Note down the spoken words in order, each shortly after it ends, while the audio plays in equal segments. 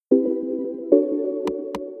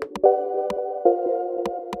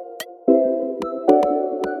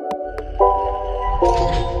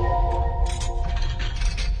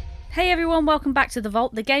Hey everyone, welcome back to The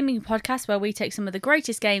Vault, the gaming podcast where we take some of the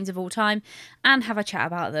greatest games of all time and have a chat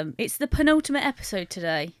about them. It's the penultimate episode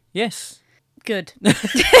today. Yes. Good.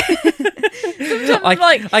 Sometimes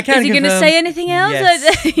I can is he going to say anything else?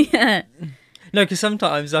 Yes. Yeah. No, because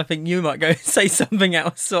sometimes I think you might go and say something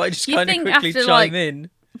else, so I just kind of quickly chime in.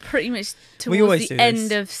 Pretty much towards the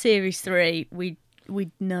end of Series 3, we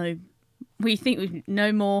know. We think we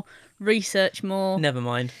know more, research more. Never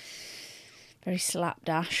mind. Very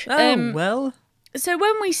slapdash. Oh, well. So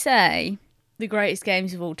when we say the greatest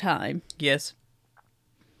games of all time... Yes.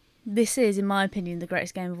 This is, in my opinion, the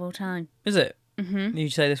greatest game of all time. Is it? Mm-hmm.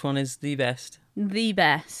 You say this one is the best? The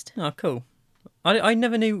best. Oh, cool. I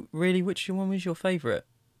never knew really which one was your favourite.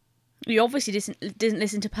 You obviously didn't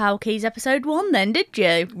listen to Power Keys episode 1 then, did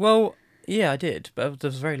you? Well, yeah, I did, but that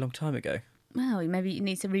was a very long time ago. Well, maybe you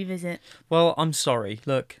need to revisit. Well, I'm sorry.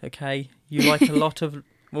 Look, okay, you like a lot of...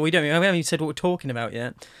 Well, we haven't even said what we're talking about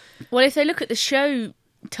yet. Well, if they look at the show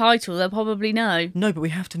title, they'll probably know. No, but we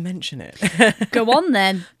have to mention it. Go on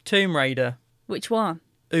then. Tomb Raider. Which one?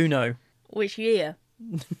 Uno. Which year?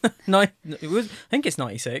 I think it's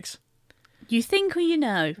 96. You think or you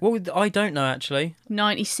know? Well, I don't know, actually.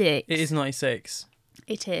 96. It is 96.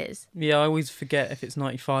 It is. Yeah, I always forget if it's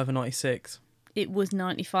 95 or 96. It was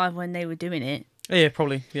 95 when they were doing it. Oh, yeah,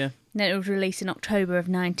 probably, yeah. Then it was released in October of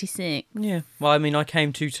 96. Yeah. Well, I mean, I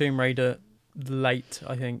came to Tomb Raider late,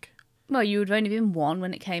 I think. Well, you would have only been 1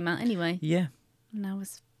 when it came out anyway. Yeah. And I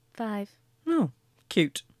was 5. Oh,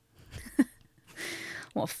 cute.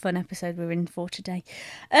 What a fun episode we're in for today.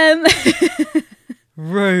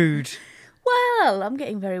 Rude. Well, I'm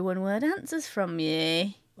getting very one-word answers from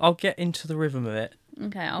you. I'll get into the rhythm of it.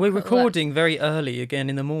 Okay, We're recording very early again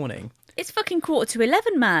in the morning. It's fucking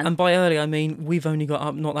 11:15, man. And by early, I mean we've only got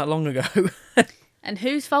up not that long ago. And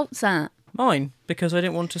whose fault's that? Mine, because I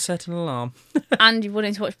didn't want to set an alarm. And you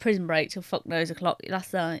wanted to watch Prison Break till fuck knows o'clock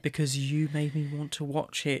last night. Because you made me want to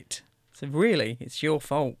watch it. So really, it's your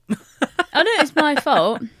fault. I know it's my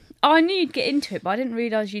fault. I knew you'd get into it, but I didn't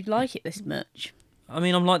realise you'd like it this much. I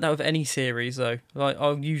mean, I'm like that with any series, though. Like,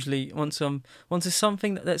 I'll usually once it's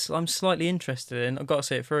something I'm slightly interested in, I've got to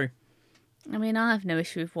see it through. I mean, I have no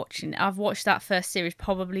issue with watching it. I've watched that first series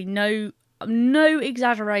probably no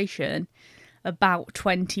exaggeration, about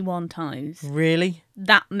 21 times. Really?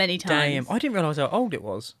 That many times. Damn! I didn't realise how old it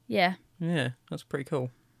was. Yeah. Yeah, that's pretty cool.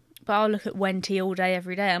 But I'll look at Wenty all day,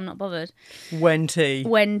 every day. I'm not bothered. Wenty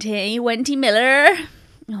Miller.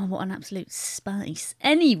 Oh, what an absolute spice.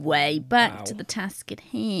 Anyway, back to the task at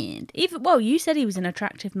hand. You said he was an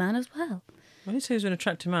attractive man as well. I didn't say he was an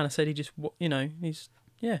attractive man. I said he just, he's,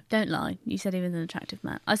 yeah. Don't lie. You said he was an attractive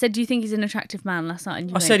man. I said, do you think he's an attractive man last night?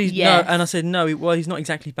 And you said he's, yes. no, and I said, no, he's not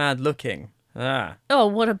exactly bad looking. Ah. Oh,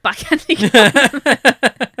 what a backhanding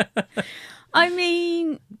I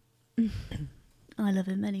mean, I love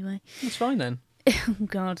him anyway. That's fine then. Oh,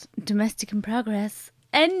 God. Domestic in progress.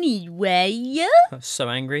 Anyway. I'm so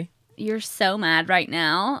angry. You're so mad right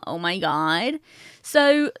now. Oh, my God.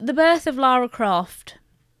 So, the birth of Lara Croft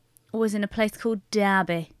was in a place called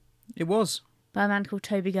Derby. It was. By a man called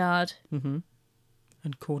Toby Gard. Mm-hmm.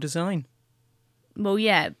 And Core Design. Well,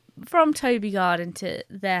 yeah, from Toby Gard into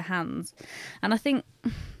their hands. And I think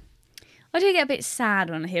I do get a bit sad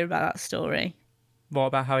when I hear about that story. What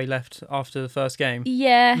about how he left after the first game?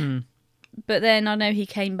 Yeah, but then I know he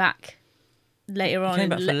came back later on. He came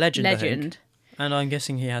back for Legend, I think. Legend. And I'm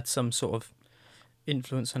guessing he had some sort of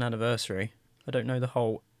influence on Anniversary. I don't know the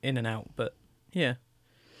whole in and out, but yeah.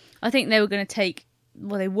 I think they were going to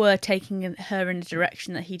they were taking her in a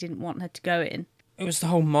direction that he didn't want her to go in. It was the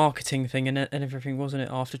whole marketing thing and everything, wasn't it?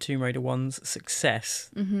 After Tomb Raider 1's success,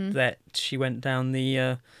 that she went down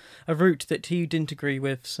a route that he didn't agree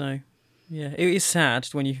with. So, yeah, it is sad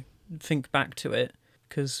when you think back to it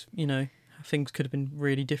because, things could have been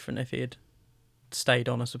really different if he had stayed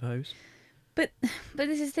on, I suppose. But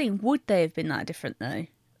this is the thing. Would they have been that different, though?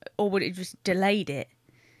 Or would it have just delayed it?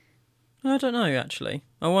 I don't know, actually.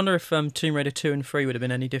 I wonder if Tomb Raider 2 and 3 would have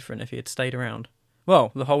been any different if he had stayed around.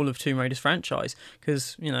 Well, the whole of Tomb Raider's franchise,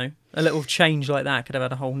 because, a little change like that could have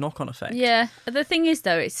had a whole knock-on effect. Yeah. The thing is,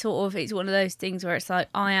 though, it's one of those things where it's like,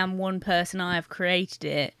 I am one person, I have created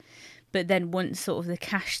it, but then once sort of the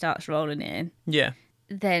cash starts rolling in, yeah,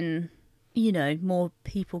 then, more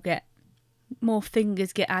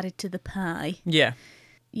fingers get added to the pie. Yeah.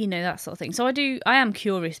 That sort of thing. So I am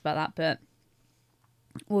curious about that, but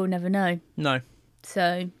we'll never know. No.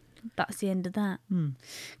 So that's the end of that.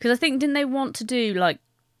 Because I think, didn't they want to do,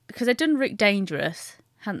 because they'd done Rick Dangerous,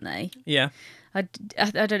 hadn't they? Yeah. I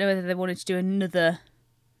don't know whether they wanted to do another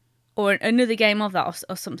game of that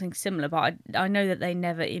or something similar, but I know that they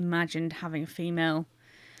never imagined having a female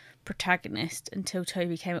protagonist until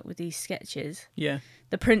Toby came up with these sketches. Yeah.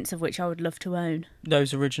 The prints of which I would love to own.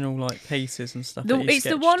 Those original like pieces and stuff. That It's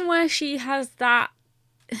the one where she has that.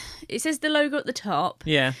 It says the logo at the top.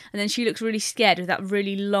 Yeah. And then she looks really scared with that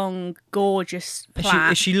really long, gorgeous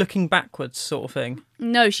plaid. Is she looking backwards, sort of thing?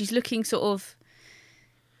 No, she's looking sort of.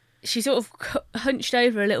 She's sort of hunched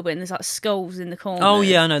over a little bit, and there's like skulls in the corner. Oh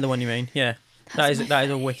yeah, I know the one you mean. Yeah, that is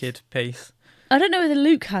a wicked piece. I don't know whether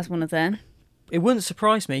Luke has one of them. It wouldn't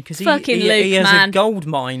surprise me because he Luke, has man. a gold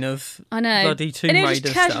mine of bloody Tomb and Raider he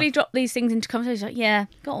just casually stuff. drop these things into conversation. Like, yeah,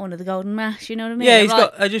 got one of the golden mask. You know what I mean? Yeah, I'm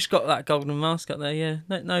I just got that golden mask up there. Yeah,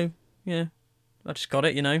 no, yeah, I just got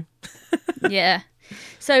it. You know. Yeah.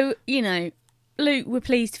 So Luke, we're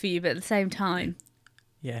pleased for you, but at the same time,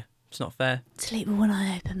 yeah, it's not fair. sleep with one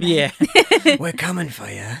eye open, mate. Yeah, we're coming for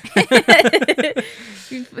you.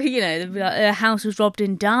 The house was robbed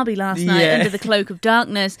in Derby last night under the cloak of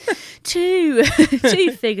darkness. Two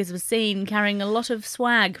figures were seen carrying a lot of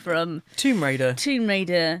swag from Tomb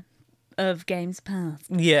Raider of games past.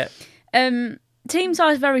 Yeah. Team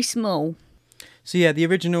size very small. So yeah, the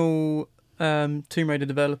original Tomb Raider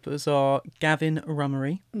developers are Gavin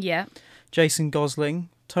Rummery, Yeah. Jason Gosling,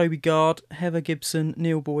 Toby Gard, Heather Gibson,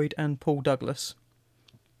 Neil Boyd, and Paul Douglas.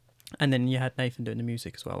 And then you had Nathan doing the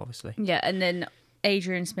music as well, obviously. Yeah, and then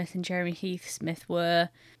Adrian Smith and Jeremy Heath Smith were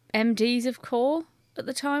MDs of Core at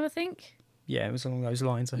the time, I think. Yeah, it was along those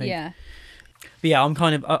lines, I think. Yeah. But yeah,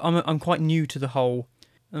 I'm quite new to the whole.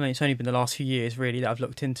 I mean, it's only been the last few years really that I've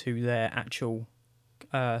looked into their actual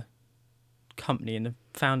company and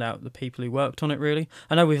found out the people who worked on it. Really,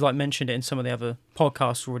 I know we've mentioned it in some of the other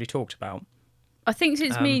podcasts we already talked about. I think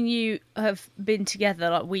since me and you have been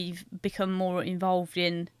together, we've become more involved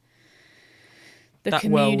in the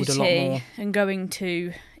community world a lot more. And going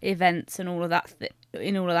to events and all of that,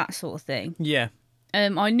 all of that sort of thing. Yeah.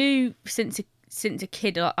 I knew since a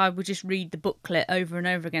kid, I would just read the booklet over and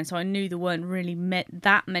over again, so I knew there weren't really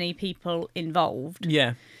that many people involved.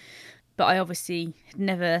 Yeah. But I obviously had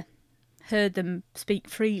never heard them speak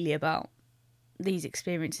freely about these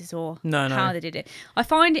experiences or how they did it. I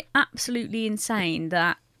find it absolutely insane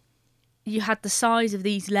that you had the size of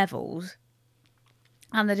these levels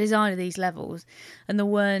and the design of these levels, and there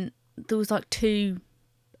was 2,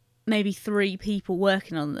 maybe 3 people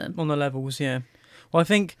working on them. On the levels, yeah. Well, I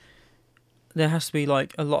think there has to be a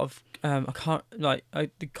lot of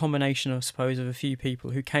the combination, I suppose, of a few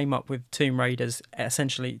people who came up with Tomb Raider's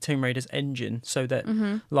engine, so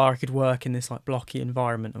that Lara could work in this blocky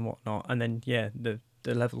environment and whatnot. And then the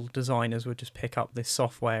level designers would just pick up this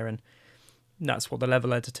software, and that's what the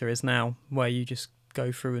level editor is now, where you just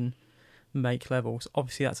go through and make levels.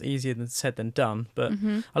 Obviously that's easier said than done, but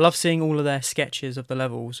I love seeing all of their sketches of the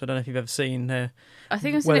levels. I don't know if you've ever seen I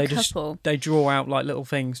think I've seen a couple. They draw out little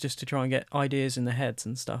things just to try and get ideas in their heads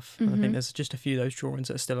and stuff. And I think there's just a few of those drawings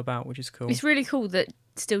that are still about, which is cool. It's really cool that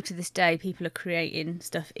still to this day people are creating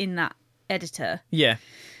stuff in that editor. Yeah.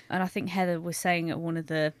 And I think Heather was saying at one of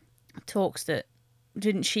the talks that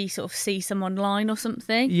didn't she sort of see some online or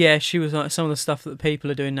something? Yeah, she was some of the stuff that people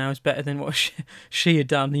are doing now is better than what she had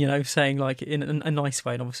done, saying in a nice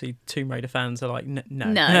way. And obviously Tomb Raider fans are like, no.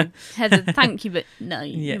 No, Heather, thank you, but no,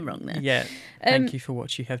 you're wrong there. Yeah, thank you for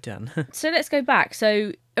what you have done. So let's go back.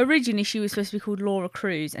 So originally she was supposed to be called Laura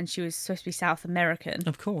Cruz, and she was supposed to be South American.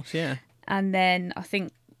 Of course, yeah. And then I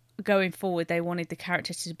think going forward they wanted the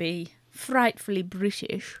character to be frightfully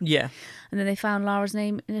British. Yeah. And then they found Lara's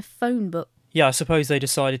name in a phone book. Yeah, I suppose they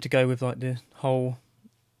decided to go with the whole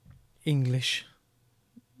English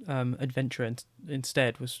adventure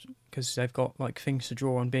instead, was because they've got things to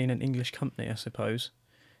draw on being an English company, I suppose,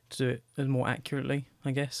 to do it more accurately,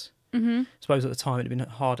 I guess. I suppose at the time it'd been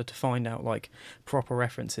harder to find out proper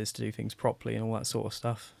references to do things properly and all that sort of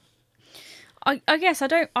stuff. I guess I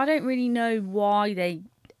don't really know why they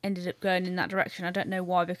ended up going in that direction. I don't know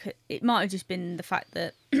why, because it might have just been the fact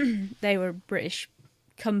that they were a British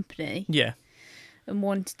company. Yeah. And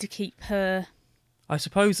wanted to keep her I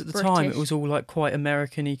suppose at the British. time it was all quite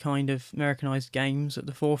American-y kind of Americanized games at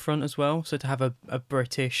the forefront as well. So to have a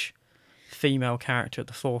British female character at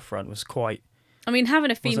the forefront was quite... I mean,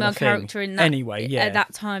 having a female character in that anyway, yeah. At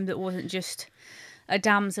that time that wasn't just a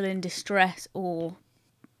damsel in distress or,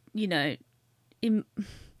 because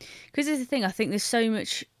there's the thing, I think there's so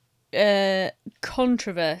much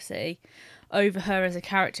controversy over her as a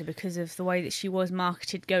character because of the way that she was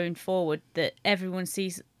marketed going forward, that everyone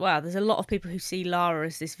sees, there's a lot of people who see Lara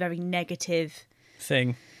as this very negative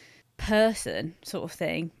thing, person sort of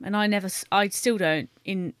thing, and I still don't,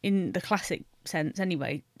 in the classic sense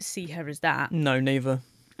anyway, see her as that. No, neither.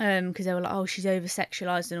 Because they were like, oh, she's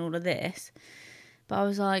over-sexualised and all of this. But I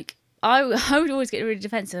was like, I would always get really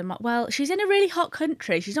defensive. I'm like, well, she's in a really hot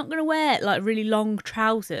country. She's not going to wear like really long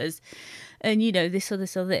trousers and, you know, this or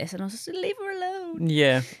this or this. And I was just, leave her alone.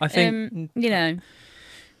 Yeah, I think... you know...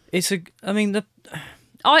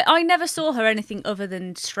 I never saw her anything other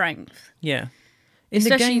than strength. Yeah.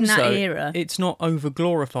 Especially in that era. It's not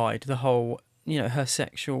over-glorified, the whole, you know, her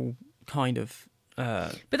sexual kind of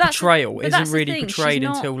portrayal isn't really portrayed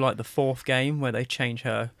until like the 4th game, where they change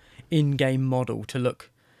her in-game model to look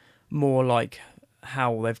more like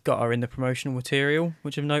how they've got her in the promotional material,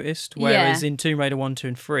 which I've noticed. Whereas in Tomb Raider 1, 2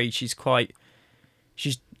 and 3, she's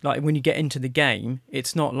like, when you get into the game,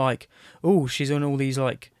 it's not like, oh, she's on all these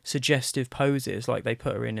like suggestive poses like they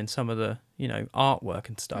put her in some of the, you know, artwork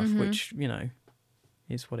and stuff, which, you know,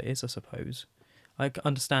 is what it is, I suppose. I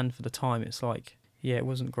understand for the time it's like, yeah, it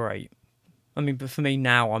wasn't great. I mean, but for me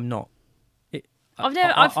now, I'm not. I've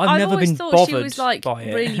never been thought bothered she was like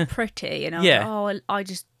really pretty, and I was like, I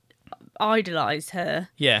just idolise her.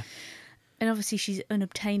 Yeah. And obviously she's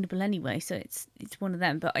unobtainable anyway, so it's one of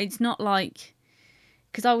them. But it's not like,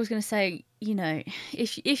 because I was going to say, you know,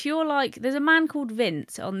 if you're like, there's a man called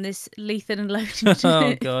Vince on this Lethal and Loaded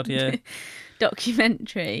oh God, yeah.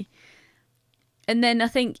 documentary. And then I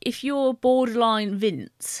think if you're borderline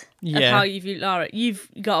Vince of how you view Lara, you've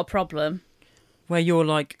got a problem. Where you're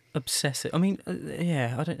like obsessive. I mean,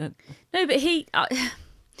 I don't know. No, but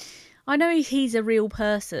I know he's a real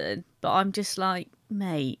person, but I'm just like,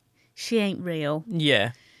 mate, she ain't real.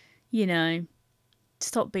 Yeah. You know,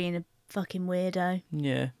 stop being a fucking weirdo.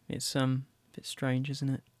 Yeah, it's a bit strange, isn't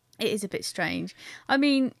it? It is a bit strange. I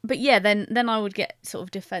mean, but yeah, then I would get sort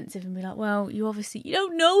of defensive and be like, well, you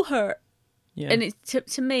don't know her. Yeah. And it's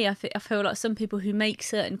to me, I feel like some people who make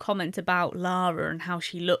certain comments about Lara and how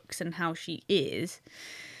she looks and how she is,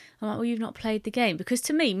 I'm like, well, you've not played the game. Because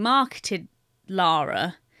to me, marketed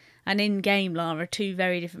Lara and in-game Lara are two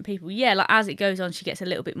very different people. Yeah, like as it goes on, she gets a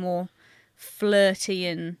little bit more flirty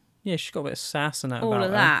and... Yeah, she's got a bit of sass and that all about of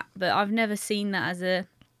her. that, but I've never seen that as a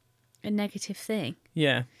negative thing.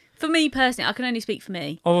 Yeah. For me personally, I can only speak for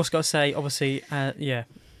me. I've also got to say, obviously,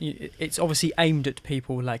 it's obviously aimed at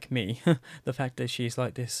people like me. The fact that she's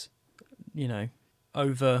like this, you know,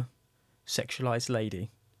 over-sexualised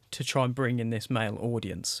lady to try and bring in this male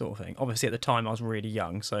audience sort of thing. Obviously, at the time, I was really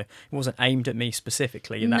young, so it wasn't aimed at me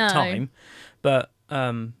specifically in that time. But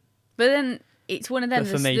then it's one of them.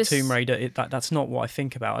 But for me, Tomb Raider, that's not what I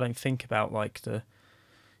think about. I don't think about like the,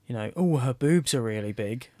 you know, oh, her boobs are really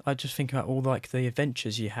big. I just think about all like the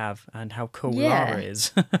adventures you have and how cool Lara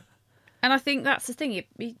is. And I think that's the thing.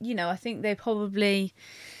 You know, I think they probably,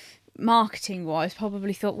 marketing-wise,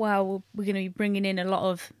 probably thought, well, we're going to be bringing in a lot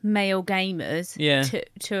of male gamers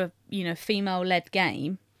to a, you know, female-led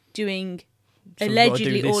game, doing so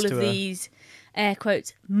allegedly all of these, air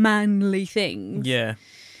quotes, manly things. Yeah.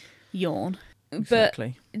 Yawn.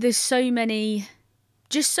 Exactly. But there's so many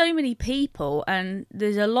people, and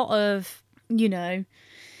there's a lot of, you know,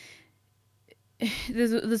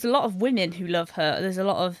 there's a lot of women who love her. There's a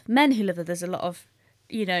lot of men who love her. There's a lot of,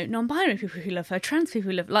 you know, non-binary people who love her, trans people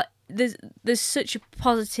who love her. Like there's such a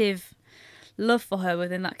positive love for her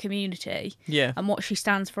within that community. Yeah. And what she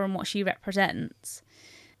stands for and what she represents.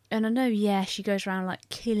 And I know, she goes around like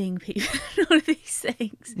killing people and all of these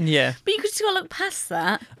things. Yeah. But you could still look past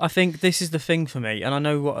that. I think this is the thing for me, and I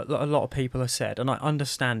know what a lot of people have said, and I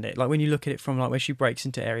understand it. Like when you look at it from like where she breaks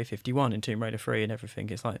into Area 51 in Tomb Raider 3 and everything,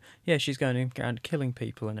 it's like, yeah, she's going around killing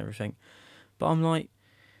people and everything. But I'm like,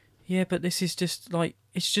 yeah, but this is just like,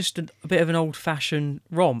 it's just a bit of an old-fashioned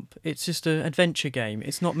romp. It's just an adventure game.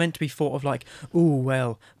 It's not meant to be thought of like, oh,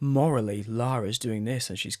 well, morally, Lara's doing this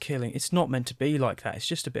and she's killing. It's not meant to be like that. It's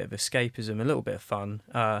just a bit of escapism, a little bit of fun,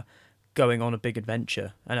 going on a big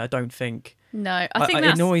adventure. And I don't think... No, I think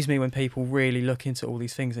it annoys me when people really look into all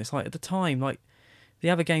these things. And it's like, at the time, like, the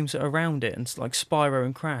other games that are around it, and it's like Spyro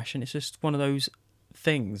and Crash, and it's just one of those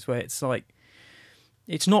things where it's like,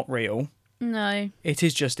 it's not real. No. It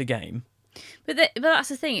is just a game. But that's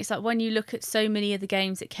the thing. It's like when you look at so many of the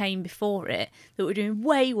games that came before it that were doing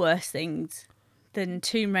way worse things than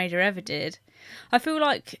Tomb Raider ever did. I feel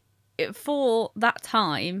like for that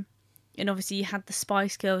time, and obviously you had the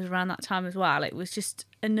Spice Girls around that time as well, it was just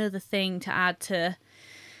another thing to add to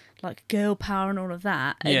like girl power and all of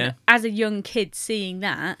that. And as a young kid seeing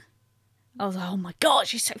that, I was like, oh my God,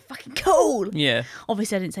 she's so fucking cool. Yeah.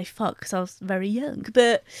 Obviously I didn't say fuck because I was very young,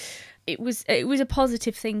 but... It was a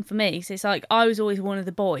positive thing for me. So it's like I was always one of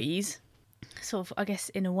the boys, sort of. I guess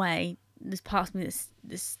in a way, there's parts of me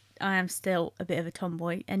that's I am still a bit of a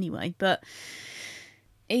tomboy anyway. But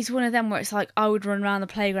it's one of them where it's like I would run around the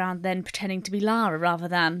playground then pretending to be Lara rather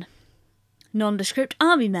than nondescript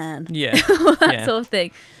army man. Yeah. that sort of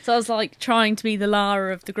thing. So I was like trying to be the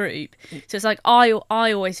Lara of the group. So it's like I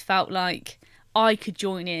always felt like I could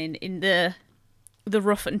join in the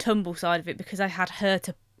rough and tumble side of it because I had her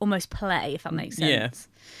to almost play, if that makes sense. Yeah.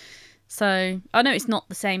 So I know it's not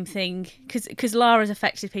the same thing because Lara's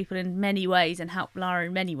affected people in many ways and helped Lara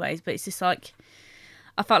in many ways, but it's just like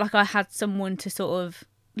I felt like I had someone to sort of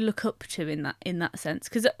look up to in that sense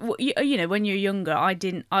because you know when you're younger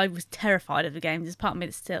I was terrified of the games. There's part of me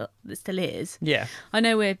that still is. Yeah, I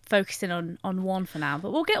know we're focusing on one for now,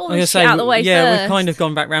 but we'll get all this shit out of the way first. We've kind of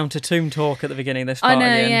gone back round to Tomb talk at the beginning of this part. I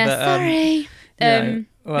know, again, but, sorry.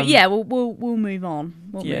 But yeah, we'll move on.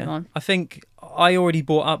 Move on. I think I already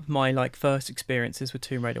brought up my like first experiences with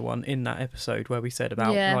Tomb Raider 1 in that episode where we said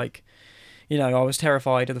about like, you know, I was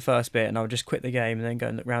terrified of the first bit and I would just quit the game and then go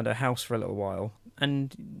and look around her house for a little while.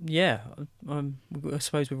 And yeah, I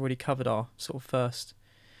suppose we've already covered our sort of first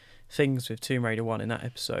things with Tomb Raider 1 in that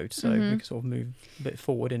episode, so we can sort of move a bit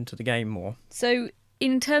forward into the game more. So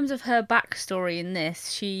in terms of her backstory in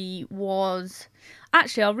this, she was...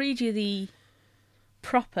 Actually, I'll read you the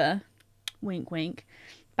proper, wink wink,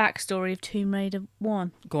 backstory of Tomb Raider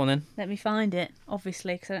 1. Go on then. Let me find it,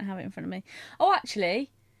 obviously, because I don't have it in front of me. Oh,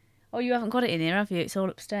 actually... Oh, you haven't got it in here, have you? It's all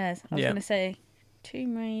upstairs. I was going to say,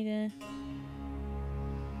 Tomb Raider...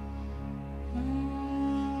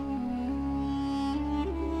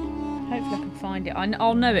 Hopefully I can find it.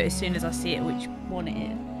 I'll know it as soon as I see it, which one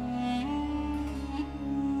it is.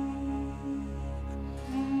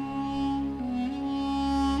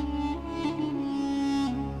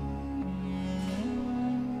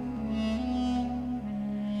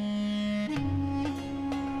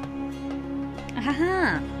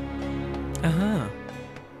 Aha! Aha.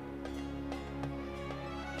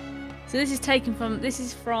 So this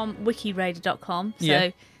is from wikiraider.com. So yeah.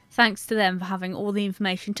 Thanks to them for having all the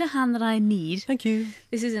information to hand that I need. Thank you.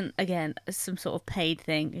 This isn't, again, some sort of paid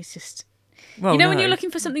thing. It's just... Well, you know when you're looking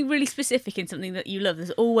for something really specific in something that you love, there's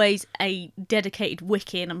always a dedicated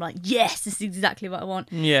wiki, and I'm like, yes, this is exactly what I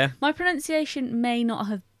want. Yeah. My pronunciation may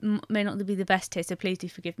not be the best here, so please do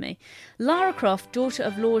forgive me. Lara Croft, daughter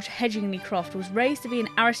of Lord Hedgingley Croft, was raised to be an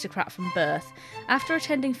aristocrat from birth. After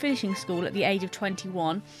attending finishing school at the age of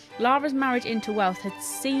 21, Lara's marriage into wealth had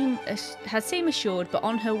seemed assured, but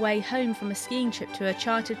on her way home from a skiing trip to her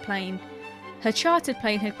chartered plane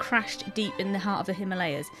had crashed deep in the heart of the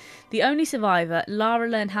Himalayas. The only survivor, Lara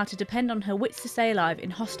learned how to depend on her wits to stay alive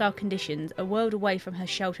in hostile conditions, a world away from her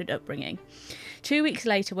sheltered upbringing. 2 weeks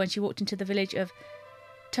later, when she walked into the village of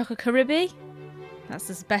Tokakaribi,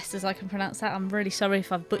 that's as best as I can pronounce that, I'm really sorry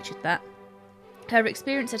if I've butchered that, her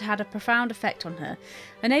experience had had a profound effect on her.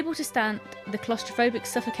 Unable to stand the claustrophobic,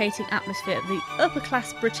 suffocating atmosphere of the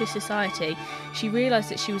upper-class British society, she realised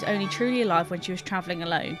that she was only truly alive when she was travelling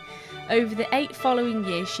alone. Over the 8 following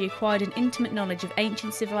years, she acquired an intimate knowledge of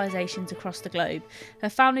ancient civilizations across the globe. Her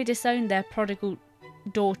family disowned their prodigal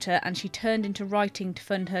daughter, and she turned into writing to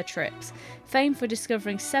fund her trips. Famed for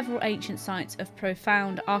discovering several ancient sites of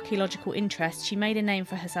profound archaeological interest, she made a name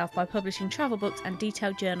for herself by publishing travel books and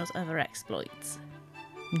detailed journals of her exploits.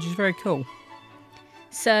 Which is very cool.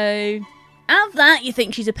 So, out of that, you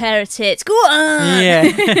think she's a pair of tits. Go on!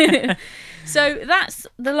 Yeah. So, that's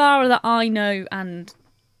the Lara that I know and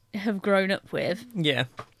have grown up with. Yeah.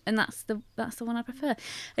 And that's the one I prefer.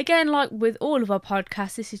 Again, like with all of our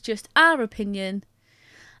podcasts, this is just our opinion,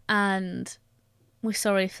 and we're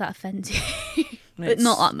sorry if that offends you, but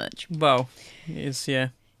not that much. Well, it is, yeah.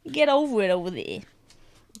 Get over it over there.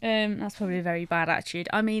 That's probably a very bad attitude.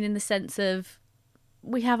 I mean, in the sense of,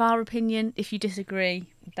 we have our opinion. If you disagree,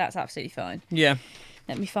 that's absolutely fine. Yeah.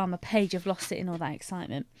 Let me find my page. I've lost it in all that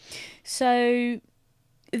excitement. So,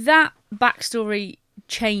 that backstory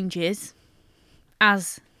changes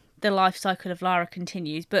as the life cycle of Lara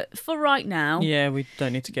continues, but for right now, yeah, we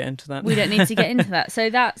don't need to get into that. We don't need to get into that. So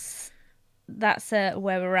that's where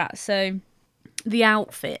we're at. So the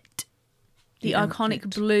outfit, the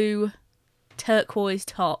iconic blue turquoise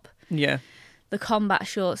top, yeah, the combat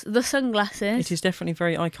shorts, the sunglasses. It is definitely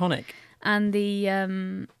very iconic. And the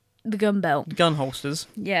gun belt, the gun holsters.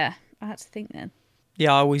 Yeah, I had to think then.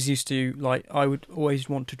 Yeah, I always used to I would always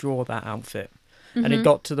want to draw that outfit, and it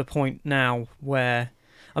got to the point now where.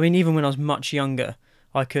 I mean, even when I was much younger,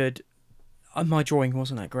 I could... My drawing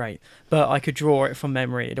wasn't that great, but I could draw it from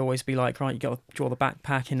memory. It'd always be like, right, you got to draw the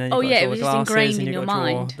backpack, and then you've got to draw the glasses, and you've got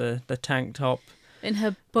to draw the tank top. In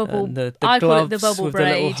her bubble... the I gloves call it the bubble with braid.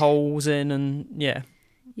 The little holes in, and yeah.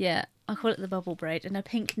 Yeah, I call it the bubble braid. And her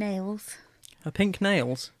pink nails. Her pink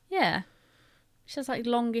nails? Yeah. She has, like,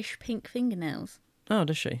 longish pink fingernails. Oh,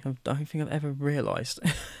 does she? I don't think I've ever realised.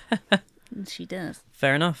 She does.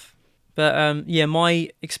 Fair enough. But yeah, my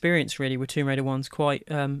experience really with Tomb Raider 1's quite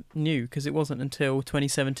new, because it wasn't until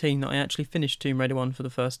 2017 that I actually finished Tomb Raider 1 for the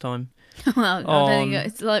first time. Well, I don't think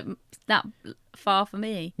it's like that far for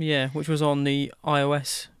me. Yeah, which was on the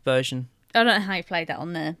iOS version. I don't know how you played that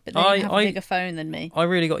on there, but then you have a bigger phone than me. I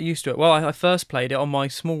really got used to it. Well, I first played it on my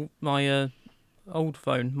old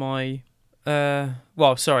phone. I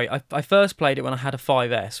first played it when I had a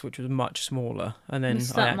 5S, which was much smaller, and then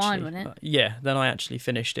mine, wasn't it? Then I actually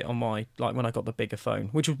finished it on my when I got the bigger phone,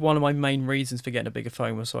 which was one of my main reasons for getting a bigger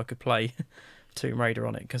phone, was so I could play Tomb Raider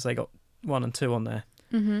on it, because they got 1 and 2 on there.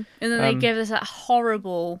 Mm-hmm. And then they gave us that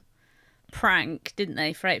horrible prank, didn't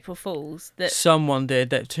they, for April Fools? That someone did,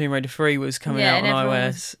 that Tomb Raider 3 was coming out on iOS.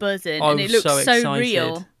 Was buzzing, and it looked so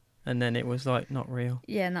real. And then it was not real.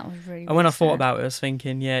 Yeah, and that was really. And when I thought about it, I was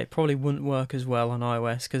thinking, it probably wouldn't work as well on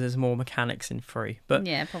iOS, because there's more mechanics in 3. But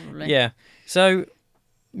yeah, probably. Yeah. So,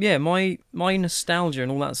 yeah, my nostalgia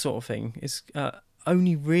and all that sort of thing is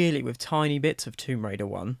only really with tiny bits of Tomb Raider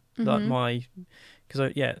 1. Mm-hmm.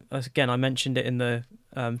 Because again, I mentioned it in the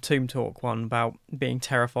Tomb Talk one about being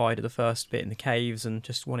terrified at the first bit in the caves and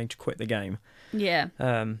just wanting to quit the game. Yeah.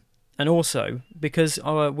 And also, because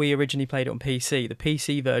we originally played it on PC, the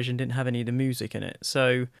PC version didn't have any of the music in it.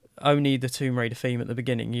 So only the Tomb Raider theme at the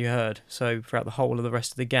beginning you heard. So throughout the whole of the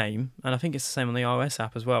rest of the game, and I think it's the same on the iOS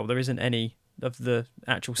app as well, there isn't any of the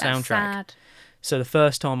actual soundtrack. Sad. So the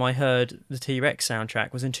first time I heard the T-Rex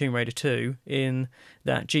soundtrack was in Tomb Raider 2, in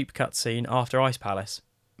that Jeep cutscene after Ice Palace.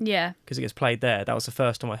 Yeah. Because it gets played there. That was the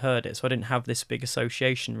first time I heard it, so I didn't have this big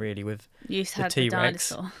association really with the T-Rex. The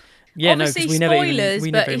dinosaur. Yeah, obviously, because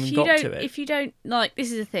we never even got to it. If you don't, this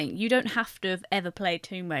is the thing, you don't have to have ever played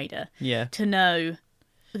Tomb Raider to know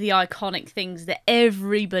the iconic things that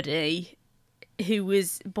everybody who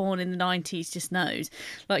was born in the 90s just knows.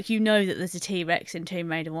 Like, you know that there's a T-Rex in Tomb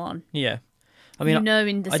Raider 1. Yeah. I mean,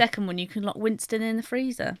 in the second one you can lock Winston in the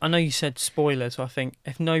freezer. I know you said spoilers, so I think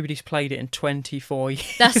if nobody's played it in 24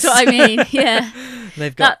 years... That's what I mean, yeah.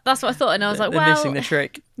 That's what I thought, and I was like, they're missing the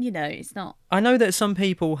trick. It's not... I know that some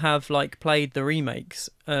people have, played the remakes,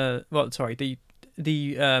 the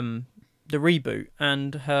reboot,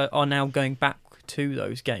 and are now going back to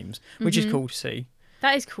those games, which is cool to see.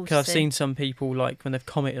 That is cool to see. Because I've seen some people, when they've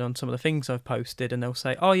commented on some of the things I've posted, and they'll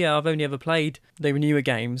say, oh yeah, I've only ever played the newer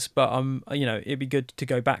games, but it'd be good to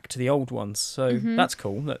go back to the old ones. So that's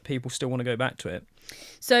cool that people still want to go back to it.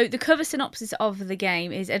 So the cover synopsis of the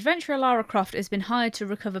game is: adventurer Lara Croft has been hired to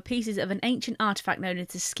recover pieces of an ancient artifact known as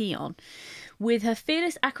the Scion. With her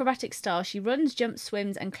fearless acrobatic style, she runs, jumps,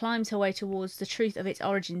 swims, and climbs her way towards the truth of its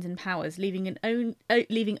origins and powers, leaving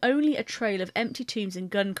only a trail of empty tombs and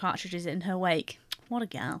gun cartridges in her wake. What a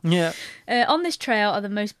gal. Yeah. On this trail are the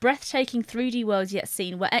most breathtaking 3D worlds yet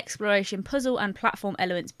seen, where exploration, puzzle, and platform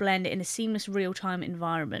elements blend in a seamless real-time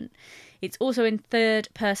environment. It's also in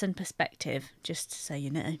third-person perspective, just so you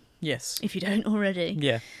know. Yes. If you don't already.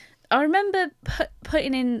 Yeah. I remember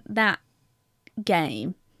putting in that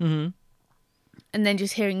game, and then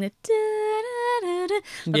just hearing the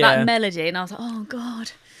that melody, and I was like, oh,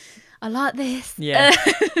 God, I like this. Yeah.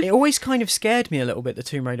 It always kind of scared me a little bit, the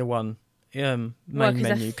Tomb Raider 1. Main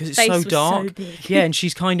menu, because it's so dark. So big. Yeah, and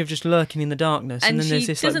she's kind of just lurking in the darkness, and then there's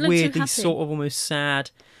this weirdly sort of almost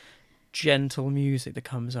sad, gentle music that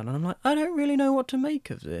comes on, and I'm like, I don't really know what to make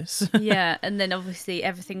of this. Yeah, and then obviously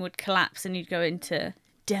everything would collapse and you'd go into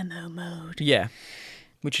demo mode. Yeah,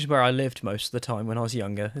 which is where I lived most of the time when I was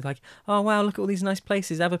younger. It's like, oh wow, look at all these nice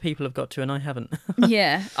places other people have got to and I haven't.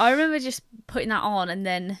 Yeah, I remember just putting that on, and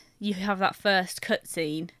then you have that first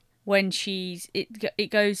cutscene when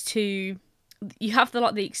it goes to, you have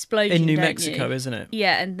the explosion in New Mexico, isn't it?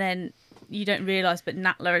 Yeah, and then you don't realise, but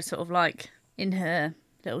Natla is sort of in her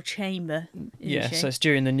little chamber. Yeah, so it's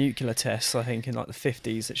during the nuclear tests, I think, in the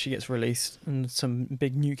 50s that she gets released, and some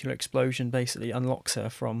big nuclear explosion basically unlocks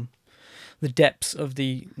her from the depths of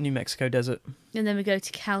the New Mexico desert. And then we go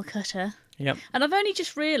to Calcutta. Yep. And I've only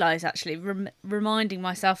just realised, actually, reminding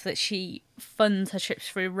myself that she funds her trips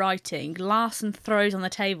through writing. Larson throws on the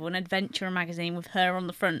table an adventure magazine with her on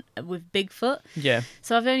the front with Bigfoot. Yeah.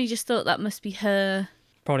 So I've only just thought that must be her.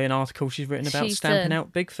 Probably an article she's written about stamping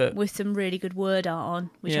out Bigfoot. With some really good word art on,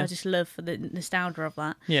 which I just love for the nostalgia of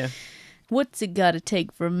that. Yeah. What's it got to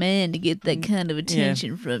take for a man to get that kind of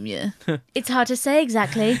attention from you? It's hard to say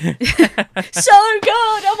exactly. So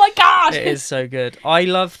good! Oh my God! It is so good. I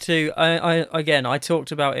love to... I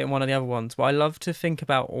talked about it in one of the other ones, but I love to think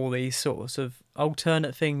about all these sorts of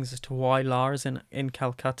alternate things as to why Lara's in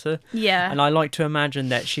Calcutta. Yeah. And I like to imagine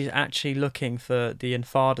that she's actually looking for the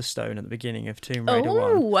Enfada Stone at the beginning of Tomb Raider 1.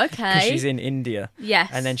 Oh, okay. Because she's in India. Yes.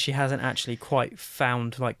 And then she hasn't actually quite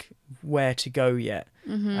found, where to go yet.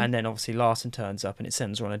 And then obviously Larson turns up and it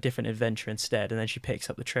sends her on a different adventure instead. And then she picks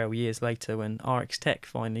up the trail years later when RX Tech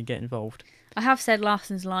finally get involved. I have said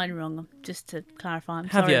Larson's line wrong, just to clarify. I'm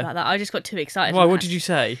sorry about that. I just got too excited. Why? What did you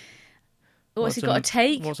say? What's he got to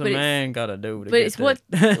take? What's a man got to do?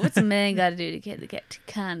 What's a man got to do to get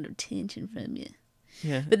kind of attention from you?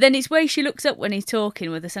 Yeah. But then it's where she looks up when he's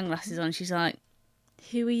talking with the sunglasses on. She's like,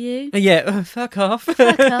 "Who are you?" Yeah, fuck off.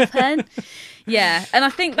 Fuck off, hen. Yeah, and I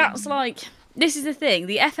think that's like, this is the thing.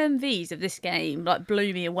 The FMVs of this game like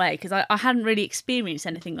blew me away because I hadn't really experienced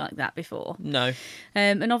anything like that before. No.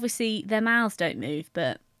 And obviously their mouths don't move,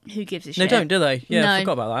 but who gives a shit? They don't, do they? Yeah, No. I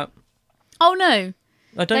forgot about that. Oh no.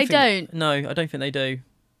 I don't. No, I don't think they do.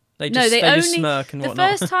 They just, just smirk and the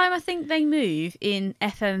whatnot. The first time I think they move in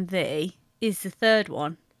FMV is the third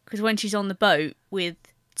one, because when she's on the boat with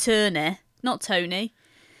Turner, not Tony,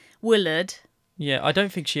 Willard. Yeah, I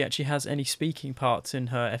don't think she actually has any speaking parts in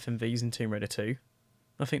her FMVs in Tomb Raider 2.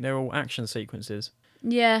 I think they're all action sequences.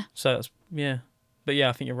 Yeah. So that's, yeah. But yeah,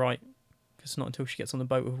 I think you're right. It's not until she gets on the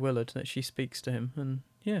boat with Willard that she speaks to him, and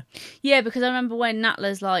yeah. Yeah, because I remember when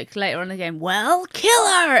Natla's like later on in the game, "Well, kill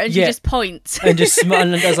her," and she just points and just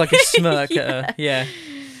and does like a smirk at her. Yeah.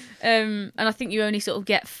 And I think you only sort of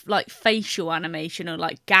get like facial animation or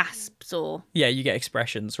like gasps or you get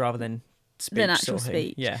expressions rather than speech. Than actual sort of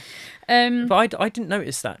speech. Yeah. But I didn't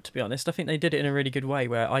notice that, to be honest. I think they did it in a really good way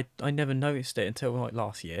where I never noticed it until like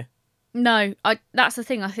last year. No, that's the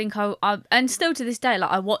thing. I think I and still to this day,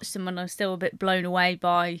 like I watched them and I'm still a bit blown away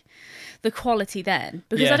by the quality then.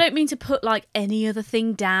 Because I don't mean to put like any other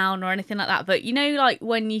thing down or anything like that, but you know, like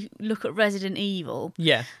when you look at Resident Evil,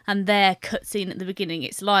 and their cutscene at the beginning,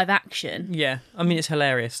 it's live action. Yeah, I mean it's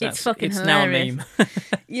hilarious. It's fucking hilarious. Now a meme.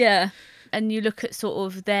 Yeah, and you look at sort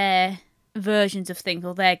of their versions of things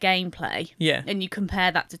or their gameplay, and you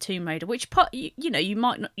compare that to Tomb Raider, which you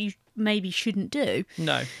maybe shouldn't do.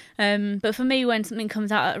 No. But for me, when something comes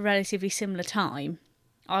out at a relatively similar time,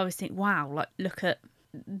 I always think, wow, like look at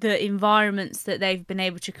the environments that they've been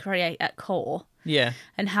able to create at core. Yeah.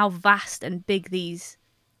 And how vast and big these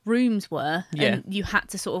rooms were. And you had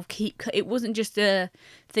to sort of keep, it wasn't just a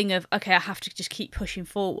thing of, okay, I have to just keep pushing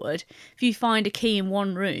forward. If you find a key in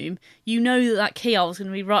one room, you know that keyhole is going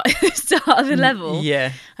to be right at the start of the level.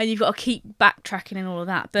 Yeah. And you've got to keep backtracking and all of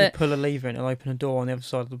that. But you pull a lever and it'll open a door on the other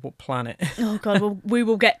side of the planet. Oh God, well, we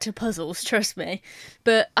will get to puzzles, trust me.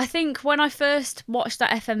 But I think when I first watched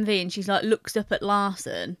that FMV and she's like looks up at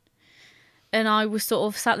Larson, and I was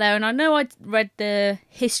sort of sat there, and I know I'd read the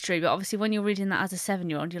history, but obviously when you're reading that as a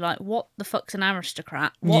 7-year-old, you're like, what the fuck's an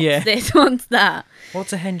aristocrat? What's this? What's that?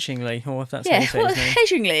 What's a Henchingly? Or if that's what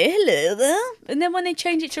Henchingly? Hello there. And then when they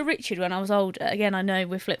changed it to Richard when I was older, again, I know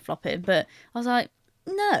we're flip-flopping, but I was like,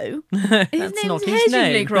 no. His name's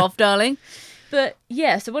Henchingly Croft, darling. But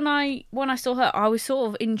yeah, so when I saw her, I was sort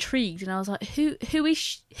of intrigued, and I was like, who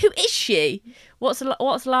is she? What's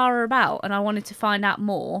Lara about? And I wanted to find out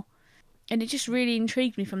more. And it just really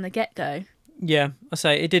intrigued me from the get-go. Yeah, I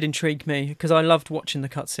say it did intrigue me because I loved watching the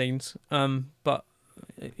cutscenes. But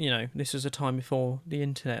you know, this was a time before the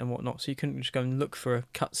internet and whatnot, so you couldn't just go and look for a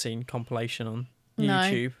cutscene compilation on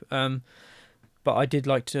YouTube. But I did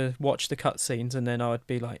like to watch the cutscenes, and then I would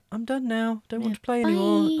be like, "I'm done now. Don't want to play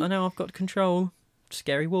anymore. I know I've got control.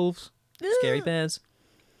 Scary wolves, scary bears,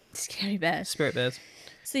 spirit bears."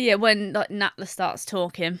 So yeah, when like Natla starts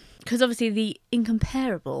talking, because obviously the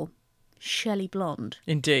incomparable Shelley Blonde.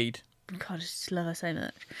 Indeed. God, I just love her so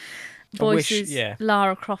much. Voices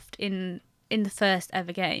Lara Croft in the first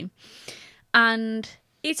ever game. And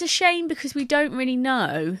it's a shame because we don't really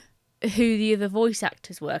know who the other voice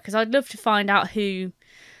actors were, because I'd love to find out who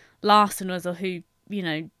Larson was or who,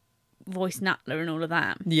 voiced Natla and all of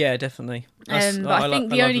that. Yeah, definitely. But I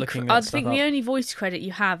think the only voice credit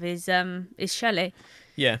you have is Shelley.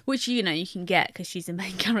 Yeah. Which, you can get because she's the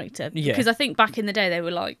main character. Yeah. Because I think back in the day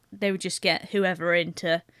they would just get whoever in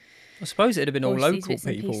to... I suppose it'd have been all local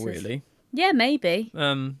people, really. Yeah, maybe.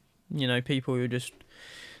 People who just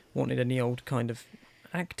wanted any old kind of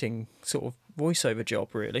acting sort of voiceover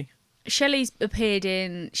job, really. Shelley's appeared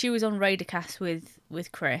she was on Raidercast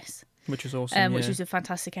with Chris. Which was awesome, which was a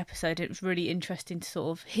fantastic episode. It was really interesting to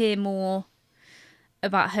sort of hear more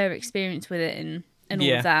about her experience with it and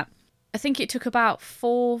all of that. I think it took about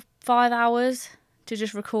 4-5 hours to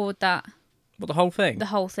just record that. What, the whole thing? The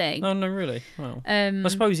whole thing. Oh no, really? Wow. I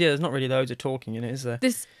suppose there's not really loads of talking in it, is there?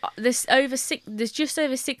 There's just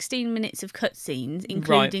over 16 minutes of cutscenes,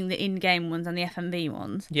 including the in-game ones and the FMV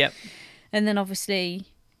ones. Yep. And then obviously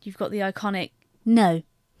you've got the iconic no.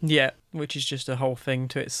 Yeah, which is just a whole thing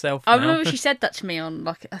to itself. I remember she said that to me on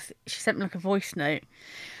she sent me a voice note.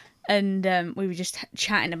 And we were just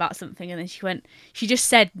chatting about something, and then she just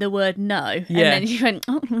said the word no, and then she went,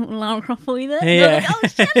 "Oh, Lara Croft for you there?" Yeah. I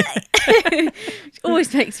was like, "Oh, Shelley!" Which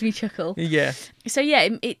always makes me chuckle. Yeah. So yeah,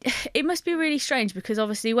 it must be really strange, because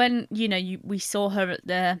obviously when we saw her at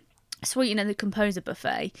the Sweeten and the Composer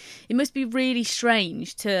buffet, it must be really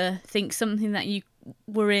strange to think something that you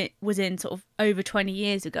was in sort of over 20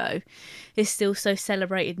 years ago is still so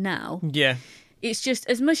celebrated now. Yeah. It's just,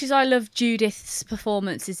 as much as I love Judith's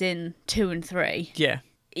performances in 2 and 3,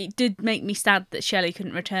 it did make me sad that Shelley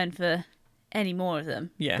couldn't return for any more of them.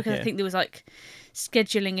 Yeah. Because I think there was like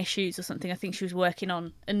scheduling issues or something. I think she was working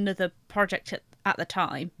on another project at the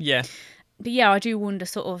time. Yeah. But yeah, I do wonder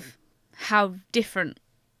sort of how different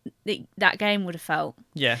that game would have felt.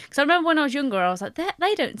 Yeah. Because I remember when I was younger, I was like,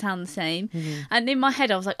 they don't sound the same. Mm-hmm. And in my head,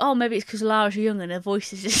 I was like, oh, maybe it's because Lara's young and her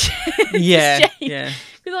voice is just yeah. Yeah.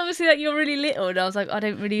 Because obviously, like, you're really little, and I was like, I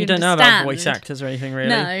don't really You don't know about voice actors or anything, really.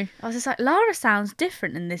 No. I was just like, Lara sounds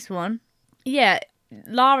different in this one. Yeah,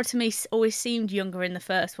 Lara to me always seemed younger in the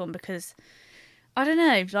first one because, I don't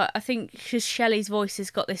know, like, I think because Shelley's voice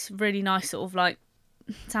has got this really nice sort of like,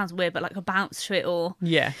 sounds weird, but like a bounce to it, or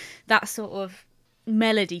that sort of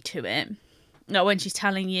melody to it. Like when she's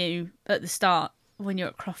telling you at the start when you're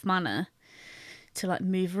at Croft Manor to like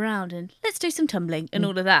move around and let's do some tumbling and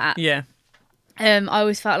all of that. Yeah. I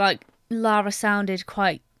always felt like Lara sounded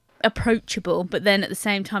quite approachable, but then at the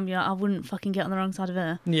same time you're like, I wouldn't fucking get on the wrong side of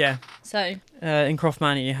her. Yeah. So in Croft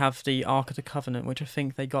Manor you have the Ark of the Covenant, which I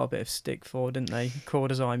think they got a bit of stick for, didn't they? Core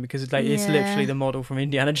design, because it's literally the model from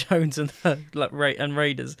Indiana Jones and and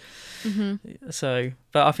Raiders. Mm-hmm. So,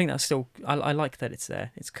 but I think that's still, I like that it's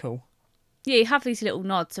there. It's cool. Yeah, you have these little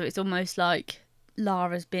nods, so it's almost like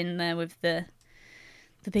Lara's been there with the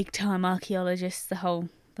big time archaeologists the whole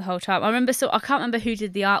time. I can't remember who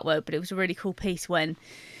did the artwork, but it was a really cool piece when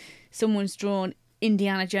someone's drawn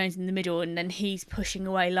Indiana Jones in the middle and then he's pushing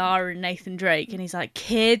away Lara and Nathan Drake and he's like,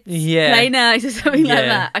 kids, play nice, or something like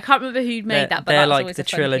that. I can't remember who'd made that, but they're that was like always the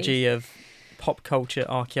trilogy of pop culture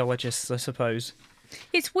archaeologists, I suppose.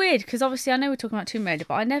 It's weird because obviously I know we're talking about Tomb Raider,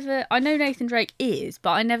 but I know Nathan Drake is,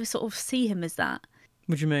 but I never sort of see him as that.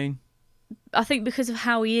 What do you mean? I think because of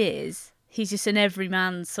how he is, he's just an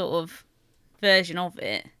everyman sort of version of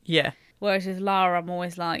it. Yeah. Whereas with Lara, I'm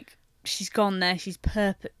always like, she's gone there, she's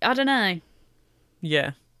perfect. I don't know.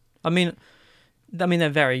 Yeah. I mean, they're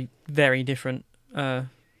very, very different. I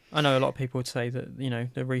know a lot of people would say that,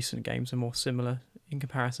 the recent games are more similar in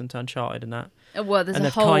comparison to Uncharted and that. Well, there's a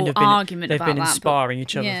whole argument about that. They've been inspiring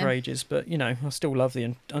each other for ages, but, I still love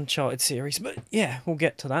the Uncharted series. But, yeah, we'll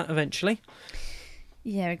get to that eventually.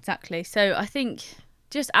 Yeah, exactly. So I think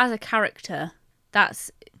just as a character, that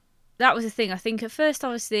was the thing. I think at first,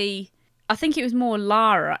 obviously, I think it was more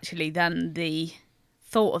Lara, actually, than the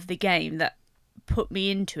thought of the game that put me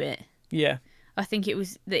into it. Yeah. I think it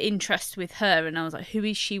was the interest with her, and I was like, who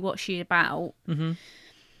is she? What's she about? Mm-hmm.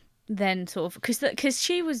 Then sort of, because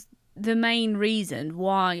she was the main reason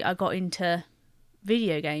why I got into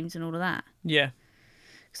video games and all of that. Yeah.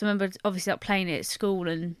 Because I remember obviously like playing it at school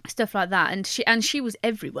and stuff like that, and she was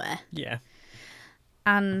everywhere. Yeah.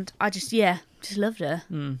 And I just loved her.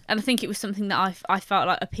 Mm. And I think it was something that I felt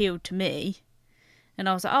like appealed to me. And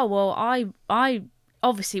I was like, oh well, I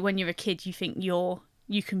obviously when you're a kid you think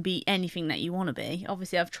you can be anything that you want to be.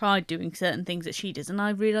 Obviously I've tried doing certain things that she does and I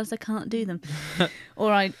realised I can't do them.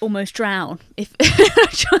 Or I almost drown if I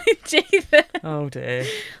try to do them. Oh dear.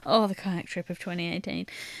 Oh, the kayak trip of 2018.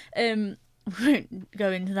 Won't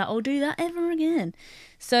go into that or do that ever again.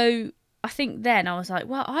 So I think then I was like,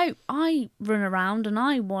 well, I run around and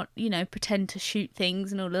I want, pretend to shoot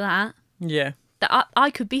things and all of that. Yeah. That I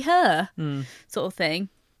could be her sort of thing.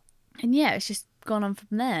 And yeah, it's just gone on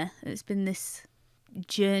from there. It's been this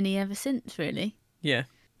journey ever since, really. Yeah.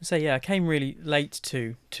 So yeah, I came really late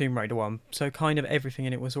to Tomb Raider 1, so kind of everything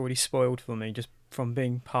in it was already spoiled for me just from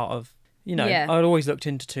being part of, I'd always looked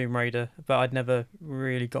into Tomb Raider, but I'd never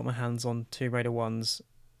really got my hands on Tomb Raider 1's.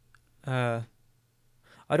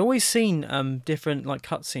 I'd always seen different like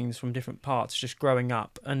cutscenes from different parts just growing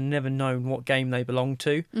up and never known what game they belonged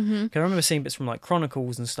to. Mm-hmm. I remember seeing bits from like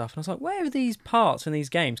Chronicles and stuff, and I was like, where are these parts in these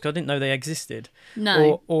games? Because I didn't know they existed.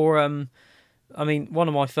 No. I mean, one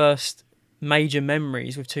of my first major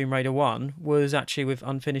memories with Tomb Raider 1 was actually with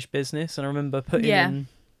Unfinished Business, and I remember putting in...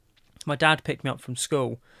 My dad picked me up from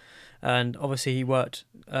school, and obviously he worked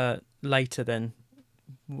later than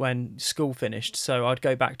when school finished, so I'd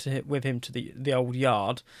go back with him to the old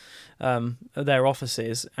yard, their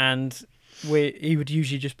offices, and he would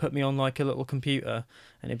usually just put me on like a little computer,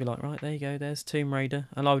 and he'd be like, right, there you go, there's Tomb Raider,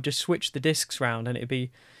 and I would just switch the discs round, and it'd be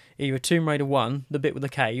either Tomb Raider 1, the bit with the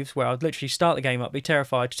caves, where I'd literally start the game up, be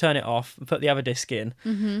terrified, turn it off, and put the other disc in.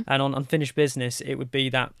 Mm-hmm. And on Unfinished Business, it would be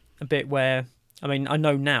that a bit where, I mean, I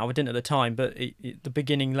know now, I didn't at the time, but the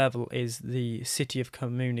beginning level is the city of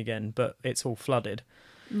Kamoon again, but it's all flooded.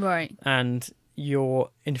 Right. And you're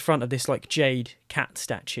in front of this like jade cat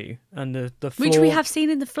statue, and the floor... Which we have seen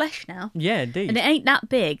in the flesh now. Yeah, indeed. And it ain't that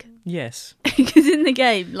big. Yes. Because in the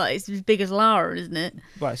game, like, it's as big as Lara, isn't it?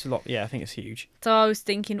 Well, it's a lot. Yeah, I think it's huge. So I was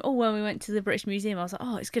thinking, when we went to the British Museum, I was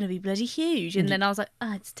like, it's going to be bloody huge. And then I was like,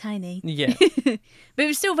 it's tiny. Yeah. But it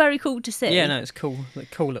was still very cool to see. Yeah, no, it's cool.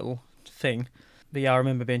 Like, cool little thing. But yeah, I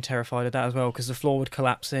remember being terrified of that as well, because the floor would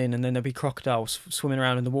collapse in and then there'd be crocodiles swimming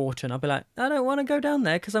around in the water, and I'd be like, I don't want to go down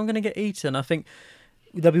there because I'm going to get eaten. I think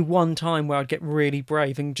there'd be one time where I'd get really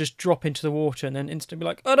brave and just drop into the water and then instantly be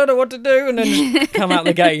like, I don't know what to do, and then just come out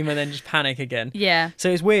the game and then just panic again. Yeah. So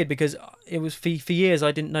it's weird because it was for years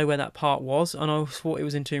I didn't know where that part was, and I thought it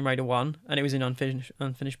was in Tomb Raider 1 and it was in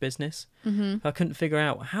Unfinished Business. Mm-hmm. I couldn't figure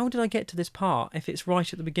out, how did I get to this part if it's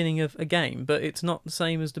right at the beginning of a game, but it's not the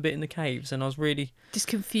same as the bit in the caves, and I was really... Just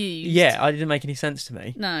confused. Yeah, it didn't make any sense to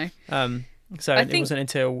me. No. So it wasn't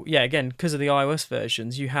until, again, because of the iOS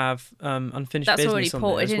versions, you have Unfinished Business on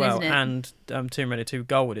there as well, and Tomb Raider 2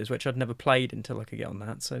 Gold is, which I'd never played until I could get on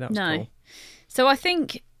that, so that was cool. So I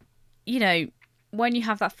think, when you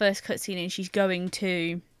have that first cutscene and she's going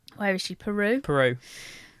to, where is she, Peru,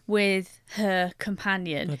 with her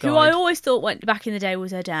companion, who I always thought went back in the day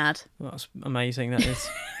was her dad. Well, that's amazing, that is.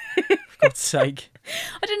 For God's sake.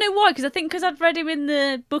 I don't know why, because I'd read him in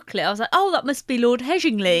the booklet, I was like, that must be Lord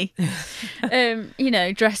Heshingley.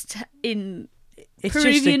 Dressed in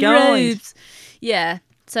Peruvian robes. Yeah.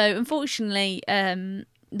 So unfortunately,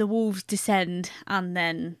 the wolves descend and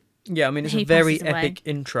then... Yeah, I mean, it's a very epic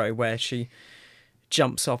intro where she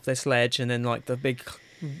jumps off this ledge and then like the big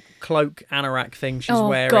cloak anorak thing she's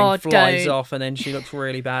wearing flies off, and then she looks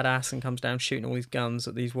really badass and comes down shooting all these guns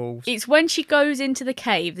at these wolves. It's when she goes into the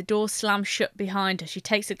cave, the door slams shut behind her, she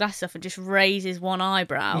takes the glasses off and just raises one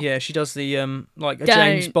eyebrow. Yeah, she does the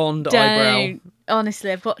James Bond eyebrow.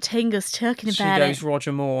 Honestly, I've got tingles talking about it. She goes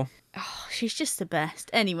Roger Moore. She's just the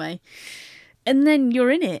best. Anyway, and then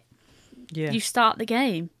you're in it. Yeah. You start the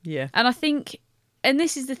game. Yeah. And I think, and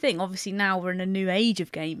this is the thing, obviously now we're in a new age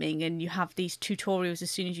of gaming and you have these tutorials as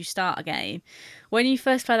soon as you start a game. When you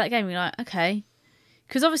first play that game, you're like, okay.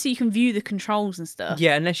 Because obviously you can view the controls and stuff.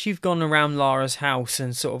 Yeah, unless you've gone around Lara's house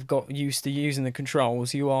and sort of got used to using the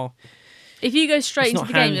controls, you are... If you go straight into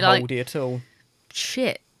the game, you're like... It's not hand-holdy at all.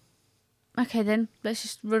 Shit. Okay then, let's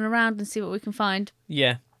just run around and see what we can find.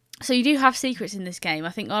 Yeah. So you do have secrets in this game.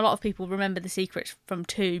 I think a lot of people remember the secrets from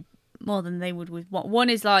 2 more than they would with 1. 1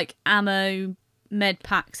 is like ammo, med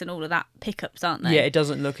packs and all of that pickups, aren't they? Yeah, it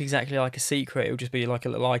doesn't look exactly like a secret. It'll just be like a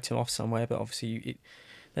little item off somewhere, but obviously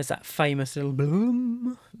there's that famous little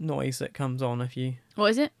boom noise that comes on if you...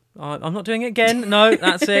 What is it? I'm not doing it again. No,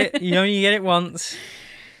 that's it. You only get it once.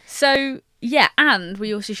 So... Yeah, and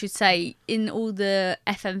we also should say, in all the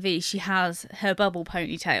FMVs, she has her bubble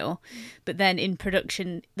ponytail, but then in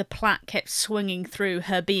production, the plait kept swinging through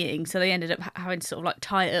her being, so they ended up having to sort of like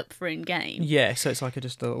tie it up for in-game. Yeah, so it's like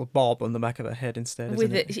just a little bob on the back of her head instead,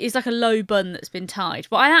 isn't it? It's like a low bun that's been tied,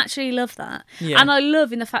 but I actually love that. Yeah. And I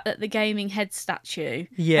love in the fact that the gaming head statue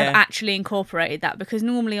have actually incorporated that, because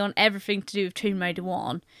normally on everything to do with Tomb Raider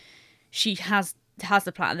 1, she has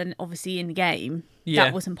the plait, and then obviously in the game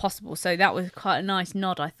that wasn't possible, so that was quite a nice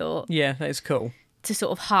nod, I thought. Yeah, that is cool to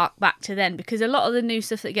sort of hark back to then, because a lot of the new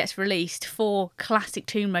stuff that gets released for classic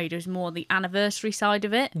Tomb Raider is more the anniversary side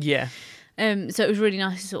of it. Yeah. So it was really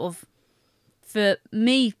nice to sort of, for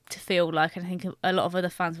me to feel like, and I think a lot of other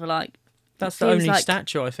fans were like, that's the only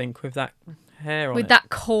statue I think with that hair on it, with that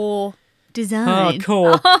core design.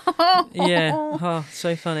 Core. Yeah.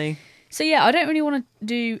 So funny. So yeah, I don't really want to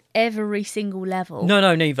do every single level.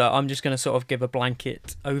 No, neither. I'm just going to sort of give a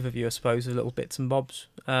blanket overview, I suppose, of little bits and bobs.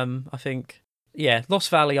 I think, Lost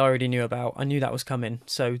Valley I already knew about. I knew that was coming.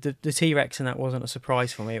 So the T-Rex and that wasn't a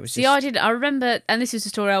surprise for me. It was I remember, and this is a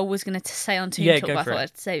story I was going to say on Tomb Talk, but I thought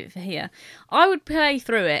I'd save it for here. I would play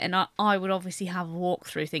through it, and I would obviously have a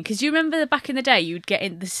walkthrough thing. Because you remember back in the day, you would get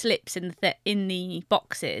in the slips in the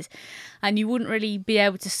boxes, and you wouldn't really be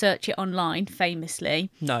able to search it online,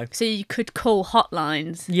 famously. No. So you could call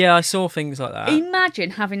hotlines. Yeah, I saw things like that.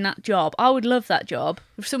 Imagine having that job. I would love that job.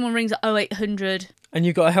 If someone rings at 0800... And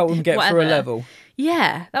you've got to help them get through a level.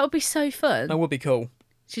 Yeah, that would be so fun. That would be cool.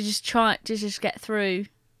 To just try to just get through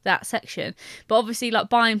that section. But obviously, like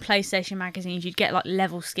buying PlayStation magazines, you'd get like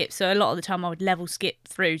level skips. So a lot of the time I would level skip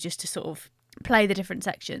through just to sort of play the different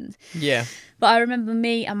sections. Yeah. But I remember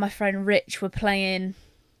me and my friend Rich were playing,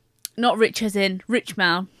 not Rich as in Rich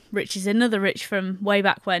Man, Rich is another Rich from way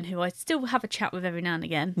back when, who I still have a chat with every now and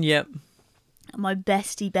again. Yep. My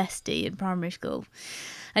bestie in primary school.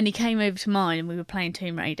 And he came over to mine and we were playing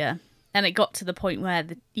Tomb Raider. And it got to the point where,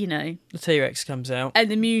 the T-Rex comes out.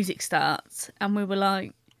 And the music starts. And we were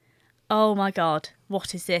like, oh my God,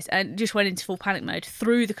 what is this? And just went into full panic mode,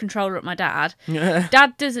 threw the controller at my dad.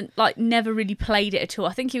 Dad doesn't, never really played it at all.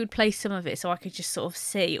 I think he would play some of it so I could just sort of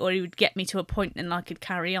see, or he would get me to a point and I could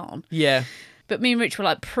carry on. Yeah. But me and Rich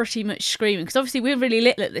were pretty much screaming, because obviously we're really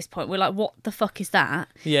little at this point. We're like, what the fuck is that?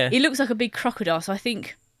 Yeah. It looks like a big crocodile, so I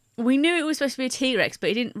think we knew it was supposed to be a T-Rex, but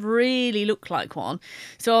it didn't really look like one.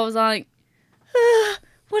 So I was like,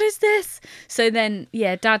 what is this? So then,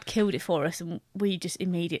 Dad killed it for us and we just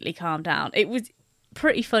immediately calmed down. It was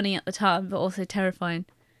pretty funny at the time, but also terrifying.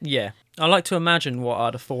 Yeah. I like to imagine what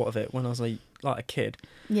I'd have thought of it when I was like a kid.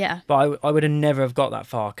 Yeah. But I would have never have got that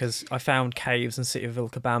far, because I found caves and City of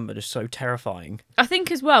Vilcabamba just so terrifying. I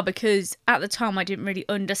think as well because at the time I didn't really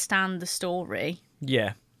understand the story.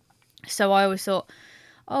 Yeah. So I always thought,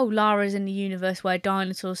 oh, Lara's in the universe where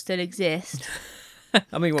dinosaurs still exist.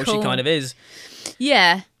 I mean, cool. She kind of is.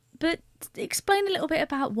 Yeah, but explain a little bit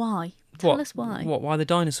about why. Tell us why. Why the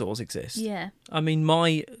dinosaurs exist? Yeah. I mean,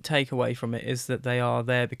 my takeaway from it is that they are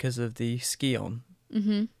there because of the Scion.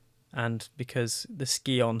 Mm-hmm. And because the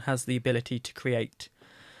Scion has the ability to create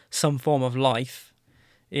some form of life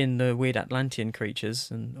in the weird Atlantean creatures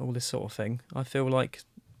and all this sort of thing. I feel like,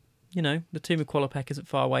 the Tomb of Qualopec isn't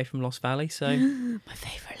far away from Lost Valley, so... My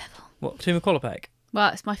favourite level. What, Tomb of Qualopec?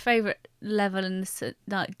 Well, it's my favourite level and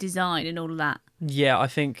design and all of that. Yeah, I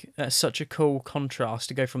think that's such a cool contrast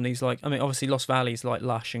to go from these, obviously Lost Valley's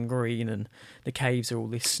lush and green, and the caves are all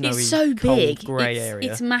this snowy, it's so cold, big. grey area.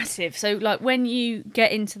 It's massive. So, when you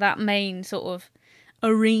get into that main sort of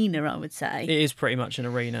arena, I would say. It is pretty much an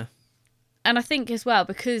arena. And I think as well,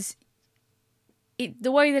 because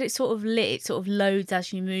the way that it's sort of lit, it sort of loads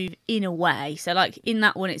as you move in a way. So, in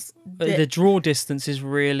that one, it's... The draw distance is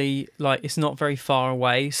really, it's not very far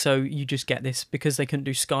away. So you just get this, because they couldn't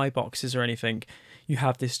do skyboxes or anything, you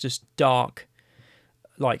have this just dark,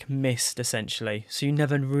 mist, essentially. So you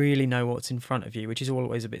never really know what's in front of you, which is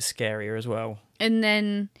always a bit scarier as well. And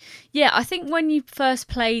then, I think when you first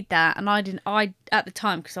played that, and I at the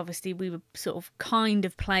time, because obviously we were sort of kind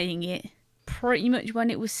of playing it pretty much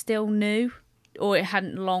when it was still new, or it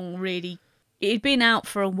hadn't long really... It had been out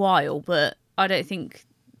for a while, but I don't think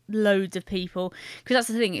loads of people... Because that's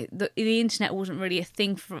the thing, the internet wasn't really a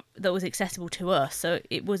thing that was accessible to us, so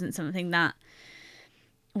it wasn't something that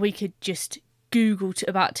we could just Google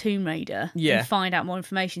about Tomb Raider and find out more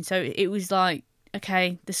information. So it was like,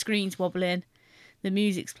 okay, the screen's wobbling, the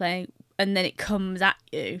music's playing, and then it comes at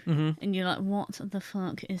you, and you're like, what the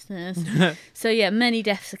fuck is this? So many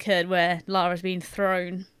deaths occurred where Lara's been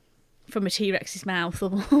thrown from a T-Rex's mouth or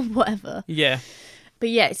whatever. Yeah. But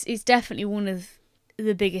it's definitely one of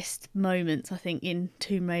the biggest moments, I think, in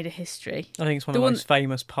Tomb Raider history. I think it's one of the most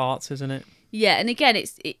famous parts, isn't it? Yeah, and again,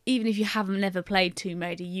 even if you haven't never played Tomb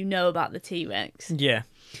Raider, you know about the T-Rex. Yeah.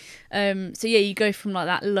 So you go from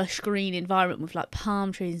that lush green environment with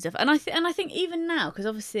palm trees and stuff, and I think even now, because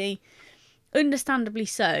obviously, understandably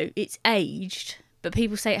so, it's aged. But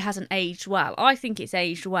people say it hasn't aged well. I think it's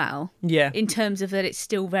aged well. Yeah. In terms of that it's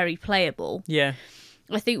still very playable. Yeah.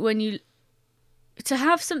 I think to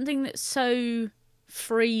have something that's so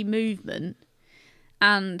free movement,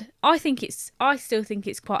 and I still think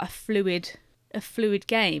it's quite a fluid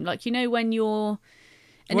game. When you're...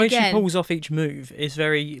 And when she pulls off each move, it's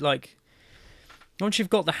very, once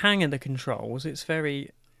you've got the hang of the controls, it's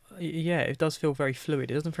very... Yeah, it does feel very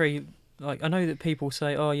fluid. It doesn't very... I know that people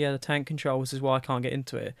say, oh, yeah, the tank controls is why I can't get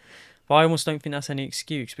into it. But I almost don't think that's any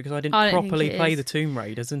excuse, because I didn't properly play the Tomb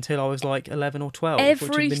Raiders until I was 11 or 12,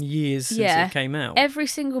 which had been years since it came out. Every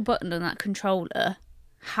single button on that controller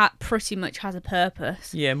pretty much has a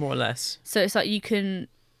purpose. Yeah, more or less. So it's you can,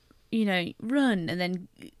 run and then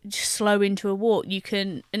just slow into a walk. You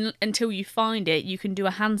can, until you find it, you can do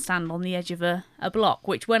a handstand on the edge of a block,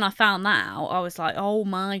 which when I found that out, I was like, oh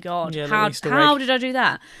my God, how did I do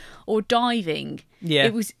that? Or diving. Yeah.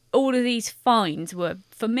 It was, all of these finds were,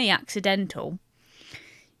 for me, accidental.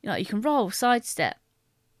 You can roll, sidestep,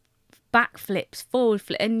 backflips, forward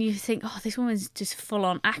flip, and you think, oh, this woman's just full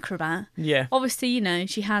on acrobat. Yeah. Obviously,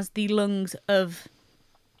 she has the lungs of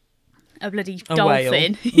a bloody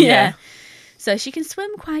dolphin. Yeah. So she can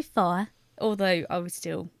swim quite far, although I would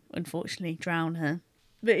still, unfortunately, drown her.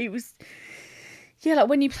 But it was,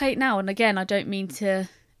 when you play it now, and again, I don't mean to,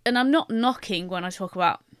 and I'm not knocking when I talk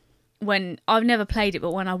about when I've never played it, but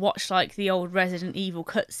when I watch the old Resident Evil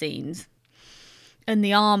cutscenes and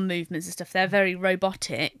the arm movements and stuff, they're very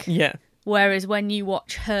robotic. Yeah. Whereas when you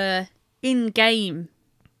watch her in-game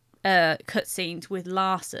cutscenes with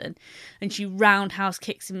Larson, and she roundhouse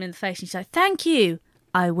kicks him in the face, and she's like, "Thank you,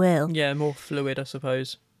 I will." Yeah, more fluid, I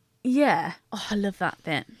suppose. Yeah. Oh, I love that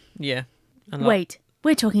bit. Yeah. And wait,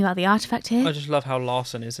 we're talking about the artifact here? I just love how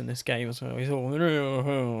Larson is in this game as well. He's all...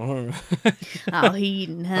 Oh, he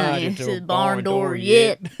didn't have the barn door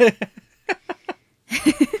yet.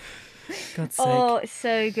 God's sake. Oh, it's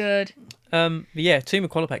so good. But yeah, Tomb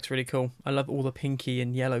of Qualopec's really cool. I love all the pinky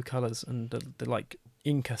and yellow colours and the like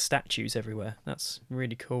Inca statues everywhere. That's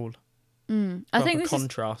really cool. I think this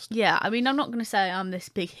contrast. Yeah, I mean, I'm not going to say I'm this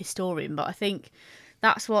big historian, but I think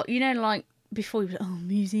that's what, like, before you'd be like, oh,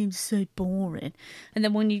 museums are so boring. And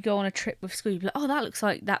then when you go on a trip with school, you'd be like, oh, that looks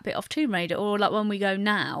like that bit off Tomb Raider. Or like when we go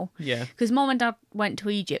now. Yeah. Because Mom and Dad went to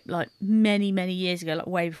Egypt like many, many years ago, like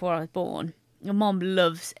way before I was born. And Mom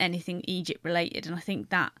loves anything Egypt related. And I think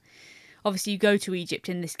that, obviously, you go to Egypt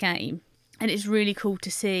in this game. And it's really cool to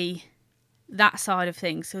see that side of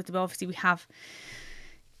things. So obviously we have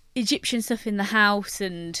Egyptian stuff in the house,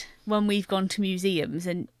 and when we've gone to museums,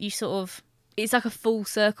 and you sort of, it's like a full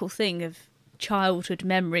circle thing of childhood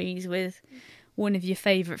memories with one of your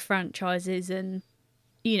favourite franchises. And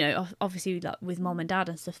obviously like with Mom and Dad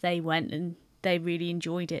and stuff, they went and they really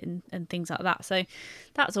enjoyed it and things like that, so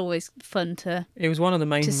that's always fun to it was one of the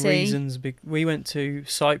main reasons we went to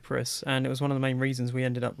Cyprus, and it was one of the main reasons we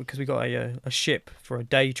ended up, because we got a ship for a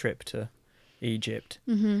day trip to Egypt.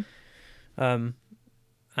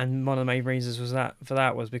 And one of the main reasons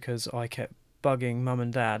was because I kept bugging Mum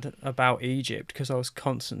and Dad about Egypt, because I was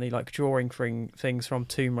constantly like drawing things from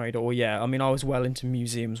Tomb Raider. Or I mean, I was well into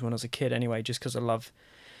museums when I was a kid anyway, just because I love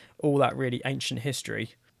all that really ancient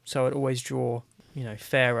history. So I'd always draw,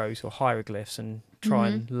 pharaohs or hieroglyphs and try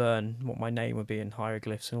and learn what my name would be in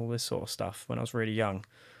hieroglyphs and all this sort of stuff when I was really young.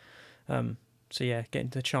 So yeah, getting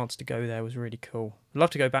the chance to go there was really cool. I'd love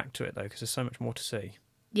to go back to it though, because there's so much more to see.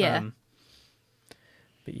 Yeah.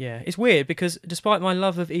 But yeah, it's weird because despite my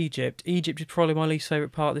love of Egypt is probably my least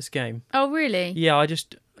favourite part of this game. Oh, really? Yeah,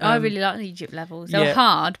 I really like the Egypt levels. They're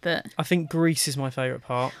hard, but I think Greece is my favourite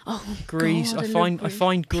part. Oh, Greece! God, I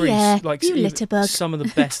find Greece Pierre, like you litterbug. Some of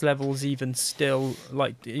the best levels, even still,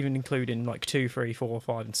 like even including like 2, 3, 4,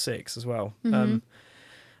 5, and 6 as well.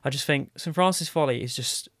 I just think St. Francis Folly is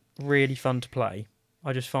just really fun to play.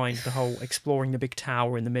 I just find the whole exploring the big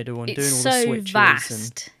tower in the middle and doing all the switches.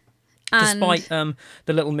 Vast. Despite the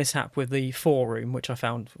little mishap with the foreroom, which I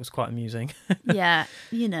found was quite amusing. Yeah,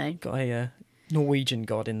 Got a Norwegian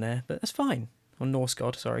god in there, but that's fine. Or Norse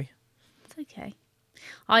god, sorry. It's okay.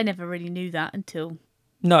 I never really knew that until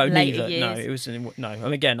later neither. Years. No, it was no.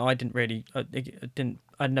 And again, I didn't really.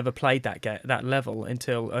 I'd never played that level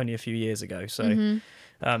until only a few years ago. So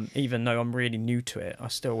even though I'm really new to it, I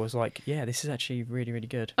still was like, yeah, this is actually really, really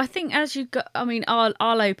good. I think as you go, I mean,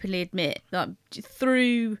 I'll openly admit that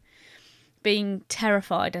through being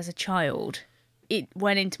terrified as a child, it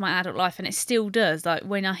went into my adult life, and it still does. Like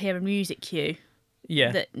when I hear a music cue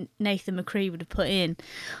that Nathan McCree would have put in,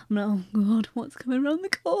 I'm like, oh God, what's coming around the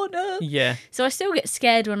corner? Yeah. So I still get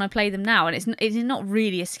scared when I play them now, and it's not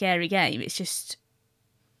really a scary game. It's just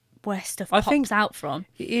where stuff pops out from.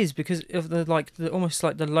 It is because of the almost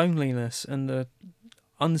like the loneliness and the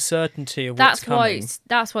uncertainty of what's coming.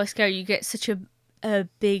 That's why it's scary. You get such a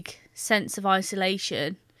big sense of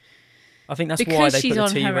isolation. I think that's why they put the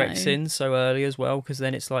T-Rex in so early as well, because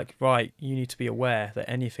then it's like, right, you need to be aware that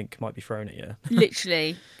anything might be thrown at you.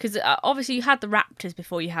 Literally. Because obviously you had the raptors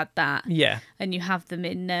before you had that. Yeah. And you have them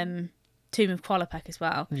in Tomb of Qualopec as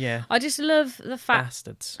well. Yeah. I just love the fact...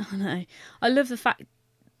 Bastards. I know. I love the fact,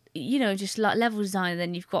 just like level design, and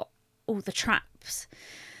then you've got all the traps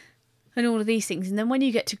and all of these things. And then when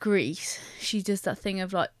you get to Greece, she does that thing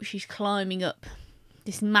of like, she's climbing up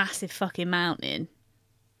this massive fucking mountain,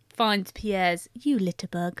 finds Pierre's, you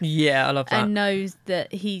litterbug. Yeah, I love that. And knows that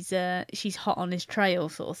she's hot on his trail,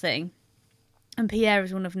 sort of thing. And Pierre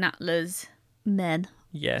is one of Natla's men,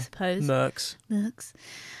 I suppose. Mercs.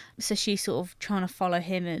 So she's sort of trying to follow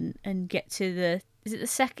him and get to the... Is it the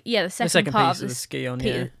second? Yeah, the second part piece of the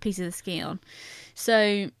Skion, piece of the Skion.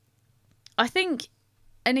 So I think,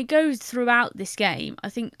 and it goes throughout this game, I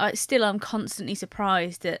think I'm constantly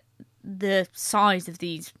surprised at the size of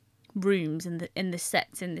these rooms and the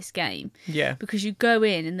sets in this game. Yeah. Because you go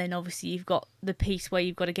in, and then obviously you've got the piece where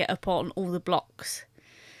you've got to get up on all the blocks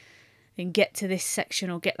and get to this section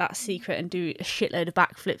or get that secret and do a shitload of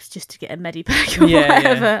backflips just to get a medipack or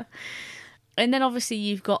whatever. Yeah. And then obviously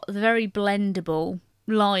you've got the very blendable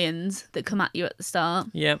lions that come at you at the start.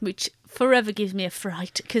 Yeah. Which forever gives me a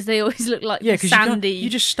fright because they always look like sandy. You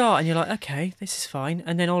just start and you're like, okay, this is fine,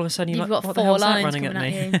 and then all of a sudden you're like, got what 4 the hell's that lions running at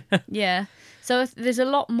coming me? Yeah. So there's a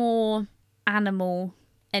lot more animal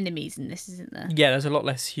enemies in this, isn't there? Yeah, there's a lot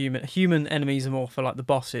less human. Human enemies are more for like the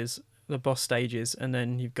boss stages, and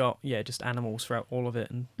then you've got just animals throughout all of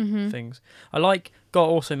it and things. Got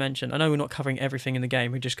also mentioned, I know we're not covering everything in the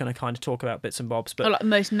game, we're just going to kind of talk about bits and bobs, but like the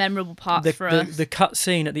most memorable parts for us. The cut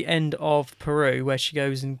scene at the end of Peru where she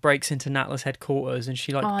goes and breaks into Natla's headquarters and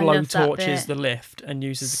she blow torches the lift and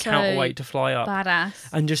uses the counterweight to fly up.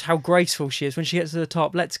 Badass. And just how graceful she is when she gets to the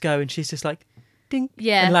top, let's go, and she's just like ding,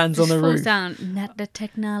 yeah, and lands on the roof. Down. The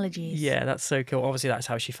technologies. Yeah, that's so cool. Obviously that's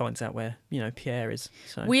how she finds out where, Pierre is.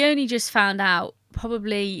 So we only just found out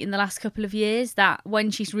probably in the last couple of years that when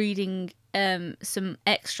she's reading some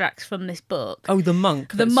extracts from this book. Oh, the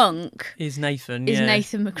monk. The monk is Nathan. Is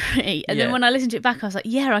Nathan McCree. And then when I listened to it back, I was like,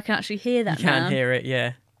 yeah, I can actually hear that. You can hear it,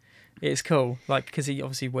 yeah. It's cool, because he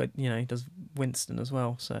obviously does Winston as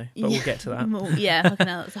well. So, but we'll get to that. Fucking hell,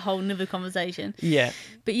 that's a whole nother conversation. Yeah.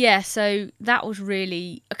 But yeah, so that was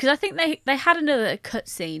really because I think they had another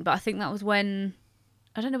cutscene, but I think that was when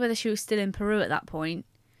I don't know whether she was still in Peru at that point.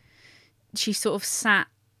 She sort of sat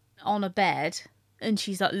on a bed and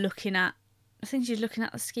she's like looking at. I think she's looking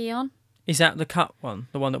at the ski on. Is that the cut one?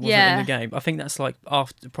 The one that wasn't in the game? I think that's like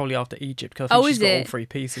probably after Egypt because I think she's got all 3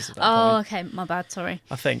 pieces at that point. Oh, okay, my bad, sorry.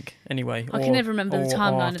 I think, anyway. I can never remember the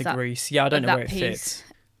timeline of that. Greece. Yeah, I don't know where it fits.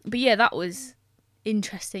 But yeah, that was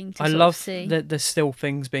interesting to I love see. that there's still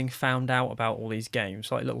things being found out about all these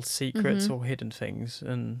games, like little secrets or hidden things,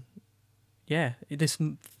 and yeah, this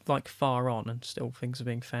like far on, and still things are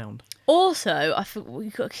being found. Also, I thought we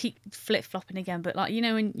got to keep flip flopping again, but like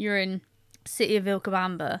when you're in City of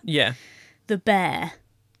Vilcabamba, the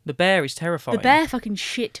bear is terrifying. The bear fucking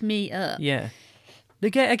shit me up. Yeah.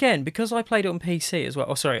 Again, because I played it on PC as well.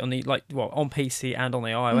 Oh, sorry, on PC and on the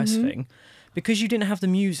iOS thing. Because you didn't have the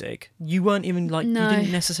music, you weren't even you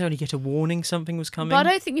didn't necessarily get a warning something was coming. But I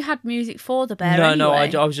don't think you had music for the bear. No,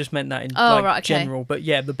 anyway. I was just meant that in general. But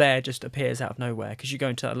yeah, the bear just appears out of nowhere because you go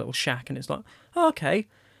into that little shack and it's like, oh, okay,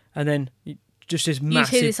 and then just this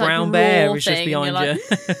massive brown bear is just behind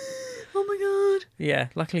you. Oh my god! Yeah,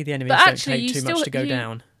 luckily the enemies don't take too much to go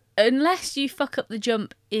down. Unless you fuck up the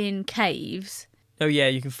jump in caves. Oh yeah,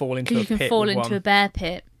 you can fall into a pit. You can fall into a bear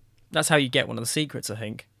pit. That's how you get one of the secrets, I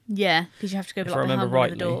think. Yeah, because you have to go behind one of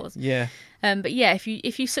the doors. Yeah. But yeah, if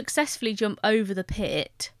you successfully jump over the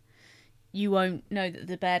pit, you won't know that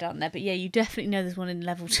there's a bear down there. But yeah, you definitely know there's one in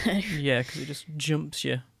level 2. Yeah, because it just jumps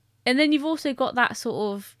you. And then you've also got that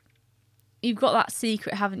you've got that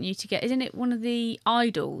secret, haven't you, to get... Isn't it one of the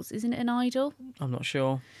idols? Isn't it an idol? I'm not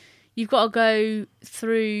sure. You've got to go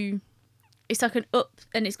through... It's like an up,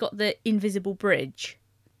 and it's got the invisible bridge.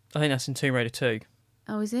 I think that's in Tomb Raider 2.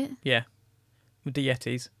 Oh, is it? Yeah. With the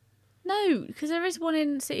Yetis. No, because there is one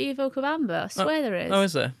in City of Vilcabamba. I swear there is. Oh,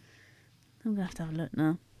 is there? I'm going to have a look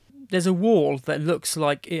now. There's a wall that looks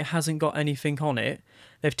like it hasn't got anything on it.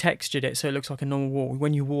 They've textured it so it looks like a normal wall.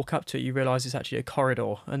 When you walk up to it, you realise it's actually a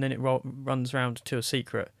corridor, and then it runs round to a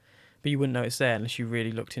secret. But you wouldn't know it's there unless you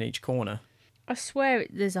really looked in each corner. I swear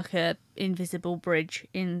there's like a invisible bridge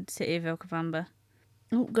in City of Vilcabamba.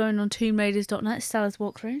 Oh, going on TombRaiders.net, Stella's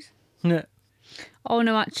walkthroughs. Yeah. Oh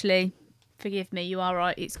no, actually, forgive me, you are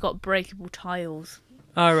right. It's got breakable tiles.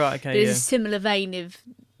 Oh right, okay. There's a similar vein of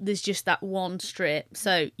there's just that one strip.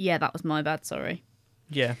 So yeah, that was my bad. Sorry.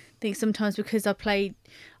 Yeah. I think sometimes because I've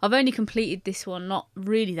only completed this one not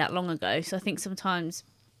really that long ago, so I think sometimes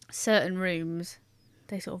certain rooms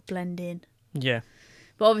they sort of blend in. Yeah.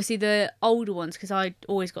 But obviously the older ones, because I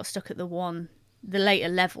always got stuck at the later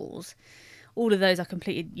levels, all of those I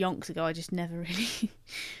completed yonks ago. I just never really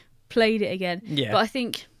played it again. Yeah. But I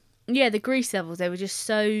think, the Greece levels, they were just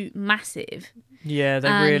so massive. Yeah,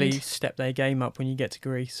 they really step their game up when you get to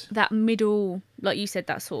Greece. That middle, like you said,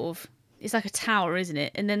 that sort of, it's like a tower, isn't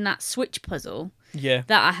it? And then that switch puzzle. Yeah.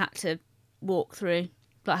 That I had to walk through.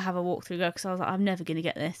 Like have a walkthrough go because I was like, I'm never going to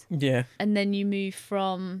get this. Yeah. And then you move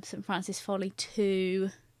from St Francis Folly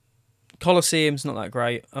to... Colosseum's not that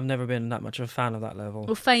great. I've never been that much of a fan of that level.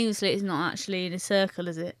 Well, famously, it's not actually in a circle,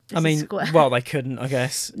 is it? It's a square. Well, they couldn't, I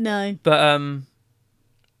guess. No. But,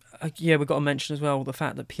 we've got to mention as well the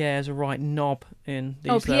fact that Pierre's a right knob in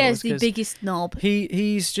these levels. Oh, Pierre's the biggest knob.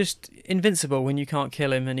 He's just invincible when you can't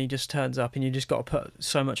kill him, and he just turns up, and you just got to put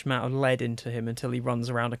so much amount of lead into him until he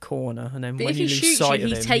runs around a corner, and then when you lose sight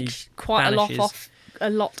of him, he takes quite a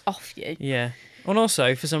lot off you. Yeah. And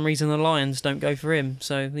also, for some reason, the lions don't go for him,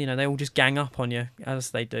 so they all just gang up on you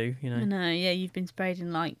as they do. I know. Yeah, you've been sprayed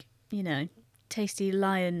in tasty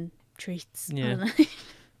lion treats. Yeah.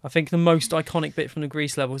 I think the most iconic bit from the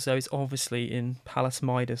Greece levels, though, is obviously in Palace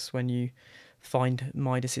Midas when you find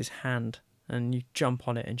Midas's hand and you jump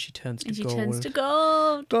on it and she turns to gold. Turns to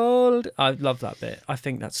gold. Gold. I love that bit. I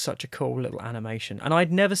think that's such a cool little animation. And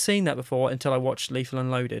I'd never seen that before until I watched Lethal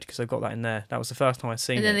Unloaded, because I got that in there. That was the first time I'd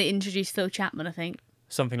seen it. And then they introduced Phil Chapman, I think.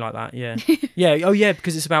 Something like that, yeah. Yeah, oh yeah,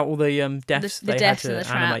 because it's about all the deaths they had to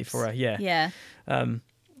animate for her. Yeah. Yeah.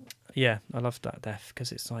 Yeah, I loved that death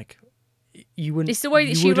because it's like you wouldn't. It's the way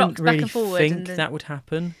that she rocked really back and forward. Think that would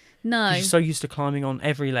happen. No, you're so used to climbing on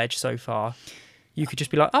every ledge so far. You could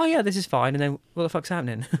just be like, oh yeah, this is fine, and then what the fuck's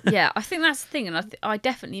happening? Yeah, I think that's the thing, and I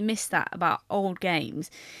definitely miss that about old games,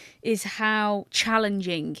 is how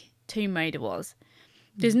challenging Tomb Raider was.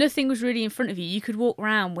 Because nothing was really in front of you. You could walk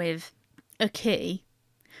around with a key.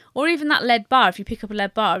 Or even that lead bar, if you pick up a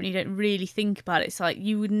lead bar and you don't really think about it, it's like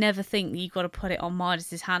you would never think that you've got to put it on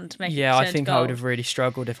Midas's hand to make it turn to gold. Yeah, I think I would have really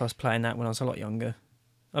struggled if I was playing that when I was a lot younger.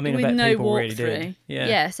 I mean, I bet people really did.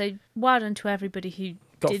 Yeah, so well done to everybody who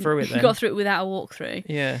got through it then. Got through it without a walkthrough.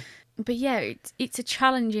 Yeah. But yeah, it's a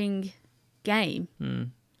challenging game. Mm.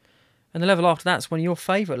 And the level after that's one of your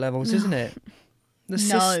favourite levels, isn't it? The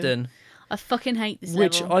Cistern. I fucking hate this level.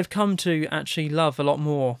 Which level. I've come to actually love a lot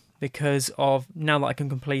more. Because of now that I can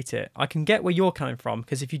complete it, I can get where you're coming from.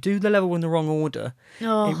 Because if you do the level in the wrong order, it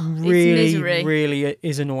really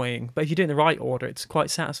is annoying. But if you do it in the right order, it's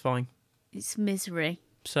quite satisfying. It's misery.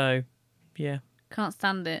 So, yeah. Can't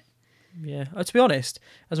stand it. Yeah. To be honest,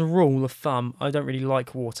 as a rule of thumb, I don't really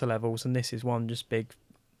like water levels. And this is one just big,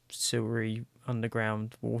 sewery,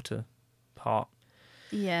 underground water part.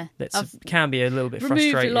 Yeah. That can be a little bit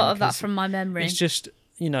frustrating. Removed a lot of that from my memory. It's just...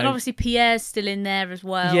 And obviously Pierre's still in there as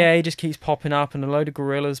well. Yeah, he just keeps popping up, and a load of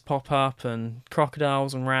gorillas pop up, and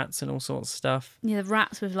crocodiles and rats and all sorts of stuff. Yeah, the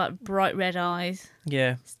rats with like bright red eyes.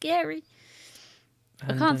 Yeah. Scary.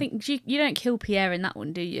 And, I can't think... You don't kill Pierre in that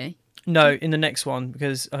one, do you? No, in the next one,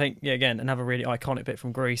 because I think, again, another really iconic bit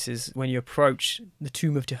from Greece is when you approach the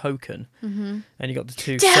tomb of Tehokan, and you got the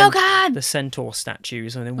two... the centaur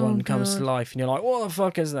statues, and then one comes to life, and you're like, what the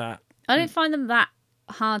fuck is that? I don't find them that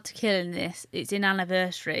hard to kill in this. It's in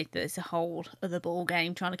Anniversary that it's a whole other ball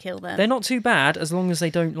game trying to kill them. They're not too bad as long as they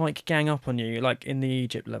don't like gang up on you like in the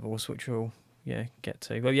Egypt levels, which we'll get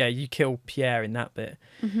to. But yeah, you kill Pierre in that bit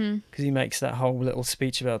because he makes that whole little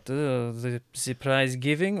speech about the prize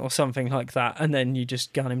giving or something like that, and then you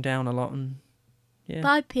just gun him down a lot. And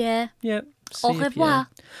bye Pierre. Yeah. Au revoir.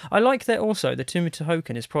 I like that also. The Tomb of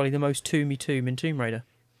Tehokan is probably the most tomby tomb in Tomb Raider.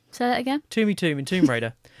 Say that again. Tomb in Tomb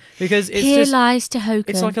Raider. Because it's Here lies Tehokan.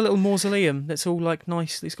 It's like a little mausoleum that's all like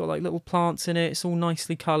nice. It's got like little plants in it. It's all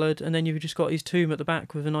nicely coloured, and then you've just got his tomb at the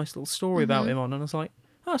back with a nice little story about him on. And I was like,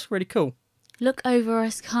 oh, that's really cool. Look over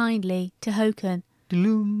us kindly, Tehokan.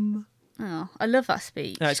 Gloom. Oh, I love that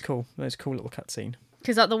speech. That's cool. That's a cool little cutscene.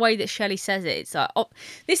 Because like the way that Shelley says it, it's like,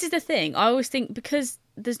 this is the thing. I always think because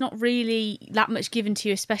there's not really that much given to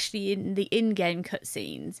you, especially in the in-game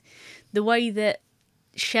cutscenes, the way that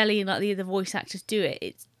Shelley and like the other voice actors do it,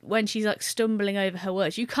 it's when she's like stumbling over her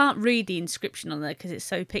words, you can't read the inscription on there because it's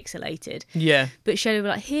so pixelated. Yeah. But Shelley will be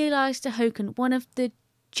like, here lies Tehokan, one of the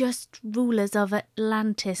just rulers of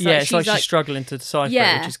Atlantis. Yeah, it's like she's struggling to decipher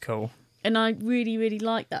it, which is cool. And I really, really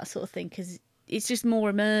like that sort of thing because it's just more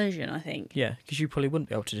immersion, I think. Yeah, because you probably wouldn't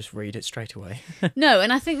be able to just read it straight away. No,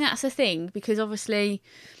 and I think that's the thing because obviously,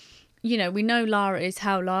 we know Lara is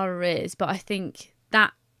how Lara is, but I think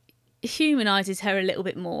that humanises her a little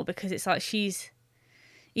bit more because it's like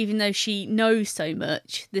even though she knows so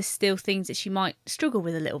much, there's still things that she might struggle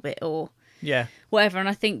with a little bit or whatever. And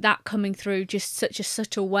I think that coming through just such a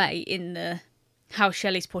subtle way in how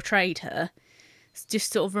Shelley's portrayed her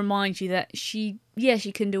just sort of reminds you that she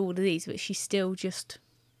can do all of these, but she's still just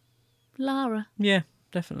Lara. Yeah,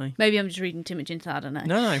 definitely. Maybe I'm just reading too much into that, I don't know.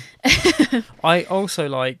 No. I also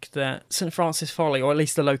like that St. Francis Folly, or at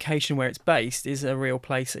least the location where it's based, is a real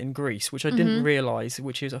place in Greece, which I didn't realise,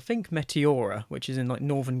 which is, I think, Meteora, which is in like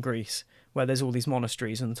northern Greece, where there's all these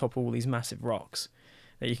monasteries on top of all these massive rocks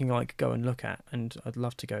that you can like go and look at, and I'd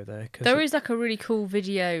love to go there. There is like a really cool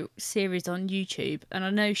video series on YouTube, and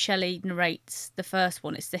I know Shelley narrates the first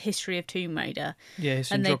one. It's the History of Tomb Raider. Yeah,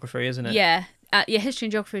 History and Geography, isn't it? Yeah. History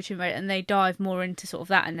and Geography of Tomb Raider, and they dive more into sort of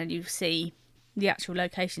that, and then you see the actual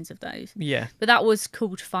locations of those. Yeah. But that was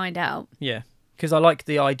cool to find out. Yeah, because I like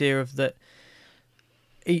the idea of that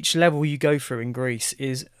each level you go through in Greece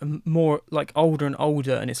is more like older and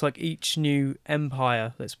older, and it's like each new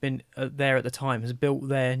empire that's been there at the time has built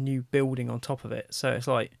their new building on top of it. So it's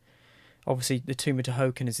like, obviously the Tomb of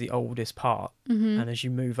Tehokan is the oldest part, and as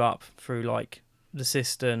you move up through like the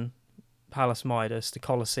Cistern, Palace Midas, the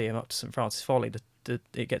Colosseum up to St. Francis Folly,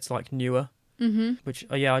 it gets like newer. Mm-hmm. Which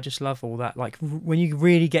I just love all that. Like when you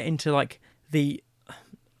really get into like the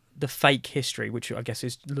fake history, which I guess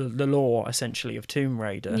is the lore essentially of Tomb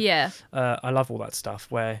Raider. Yeah. I love all that stuff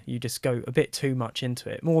where you just go a bit too much into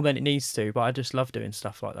it, more than it needs to. But I just love doing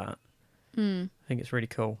stuff like that. I think it's really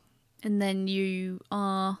cool. And then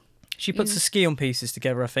she puts the ski-on pieces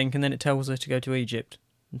together, I think, and then it tells her to go to Egypt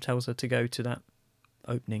and tells her to go to that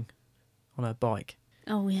opening on her bike.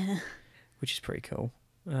 Oh yeah. Which is pretty cool.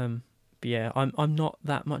 But yeah, I'm not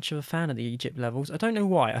that much of a fan of the Egypt levels. I don't know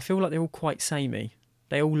why. I feel like they're all quite samey.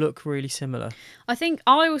 They all look really similar. I think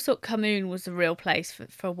I always thought Khamun was the real place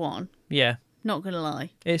for one. Yeah. Not going to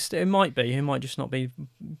lie. It might be. It might just not be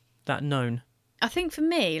that known. I think for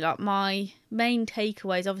me, like, my main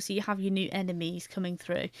takeaways, obviously you have your new enemies coming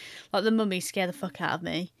through. Like, the mummies scare the fuck out of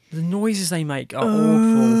me. The noises they make are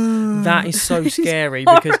awful. That is so scary,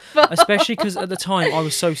 because especially because at the time I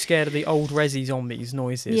was so scared of the old Resi Zombies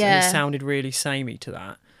noises, and it sounded really samey to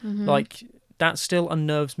that. Mm-hmm. Like, that still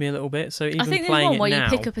unnerves me a little bit. So even I think playing there's one where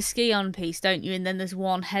now, you pick up a ski-on piece, don't you? And then there's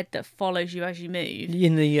one head that follows you as you move.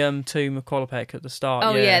 In the tomb of Qualopec at the start.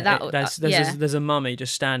 Oh yeah, there's a mummy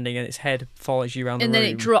just standing, and its head follows you around the room. And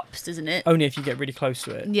then it drops, doesn't it? Only if you get really close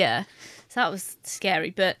to it. Yeah, so that was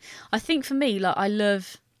scary. But I think for me, like,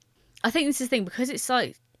 I think this is the thing, because it's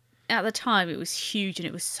like, at the time it was huge and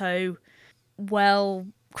it was so well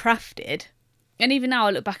crafted, and even now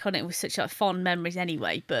I look back on it with such like fond memories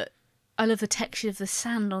anyway. But I love the texture of the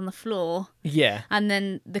sand on the floor. Yeah. And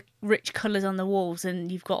then the rich colours on the walls,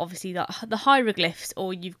 and you've got obviously the hieroglyphs,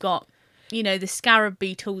 or you've got, you know, the scarab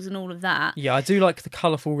beetles and all of that. Yeah, I do like the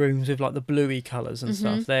colourful rooms with like the bluey colours and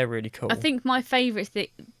stuff. They're really cool. I think my favourite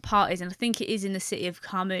part is, and I think it is in the city of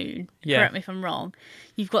Khamun, correct me if I'm wrong,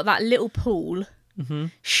 you've got that little pool,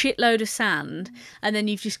 shitload of sand, and then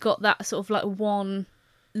you've just got that sort of like one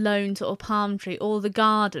lone sort of palm tree, or the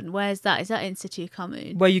garden. Where's that? Is that in City of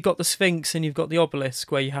Khamun? Where you've got the Sphinx and you've got the obelisk,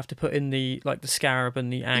 where you have to put in the scarab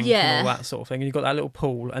and the ankh and all that sort of thing, and you've got that little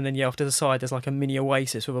pool, and then off to the side there's like a mini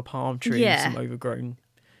oasis with a palm tree and some overgrown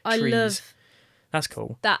trees. I love that's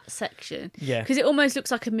cool, that section. Yeah, because it almost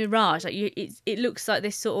looks like a mirage. Like it looks like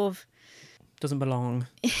this sort of doesn't belong.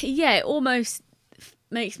 Yeah, it almost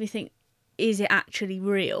makes me think, is it actually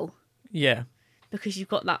real? Yeah. Because you've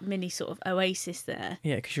got that mini sort of oasis there.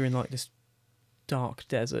 Yeah, because you're in like this dark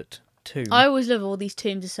desert tomb. I always love all these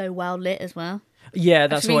tombs are so well lit as well. Yeah,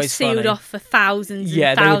 that's always sealed funny. Off for thousands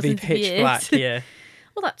and thousands of years. Yeah, they would be pitch black, yeah.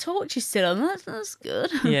 Well, that torch is still on. That's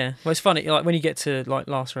good. Yeah, well, it's funny. Like when you get to like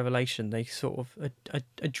Last Revelation, they sort of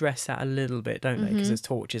address that a little bit, don't they? Because there's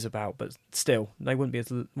torches about, but still, they wouldn't be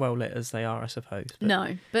as well lit as they are, I suppose. But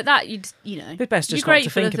no, but that you know, it's best just not to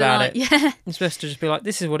think about it. Yeah, it's best to just be like,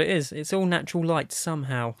 this is what it is. It's all natural light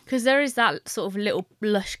somehow. Because there is that sort of little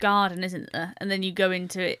lush garden, isn't there? And then you go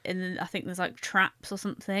into it, and then I think there's like traps or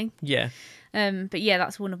something. Yeah. But yeah,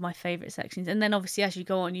 that's one of my favourite sections. And then obviously as you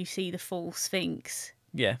go on, you see the full Sphinx.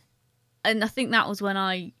 Yeah. And I think that was when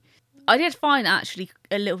I did find it actually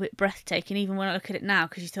a little bit breathtaking, even when I look at it now,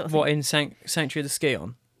 because you sort of think... What, in Sanctuary of the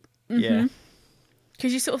Ski-On? Mm-hmm. Yeah.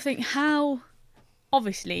 Because you sort of think how,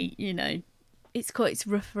 obviously, you know, it's got its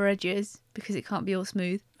rougher edges because it can't be all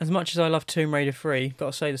smooth. As much as I love Tomb Raider 3, got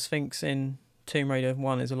to say the Sphinx in Tomb Raider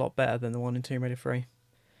 1 is a lot better than the one in Tomb Raider 3.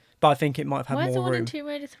 But I think it might have had more room. Where's the one in Tomb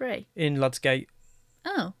Raider 3? In Lud's Gate.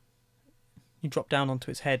 Oh. You drop down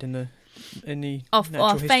onto its head in the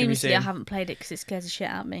Natural History Museum. I haven't played it because it scares the shit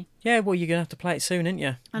out of me. Yeah, well, you're going to have to play it soon, aren't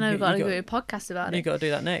you? I know, we've got to do a podcast about it. You've got to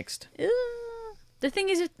do that next. The thing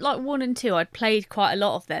is, like 1 and 2, I'd played quite a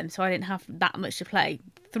lot of them, so I didn't have that much to play.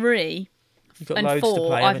 3 and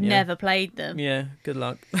 4, I've never played them. Yeah, good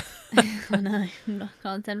luck. I know.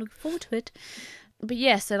 I'm looking forward to it. But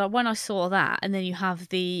yeah, so like when I saw that, and then you have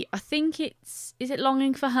I think is it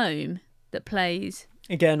Longing for Home that plays?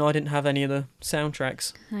 Again, I didn't have any of the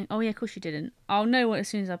soundtracks. Oh yeah, of course you didn't. I'll know as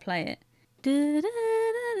soon as I play it.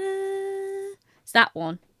 It's that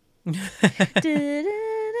one.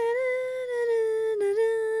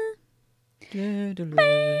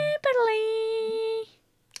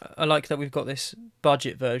 I like that we've got this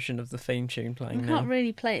budget version of the theme tune playing now. I can't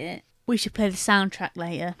really play it. We should play the soundtrack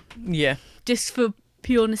later. Yeah. Just for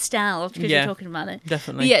pure nostalgia, because you're talking about it.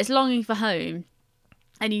 Definitely. But yeah, it's Longing for Home.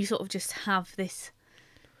 And you sort of just have this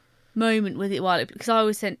moment with it because I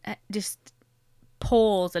always just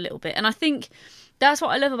pause a little bit. And I think that's what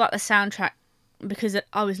I love about the soundtrack, because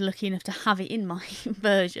I was lucky enough to have it in my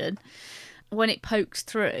version. When it pokes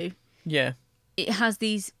through, yeah, it has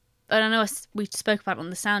these and I know we spoke about it on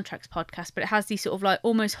the Soundtracks podcast, but it has these sort of like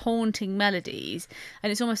almost haunting melodies,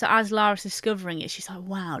 and it's almost like as Lara's discovering it, she's like,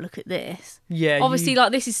 wow, look at this. Yeah. Obviously,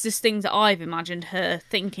 like, this is just things that I've imagined her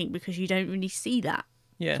thinking, because you don't really see that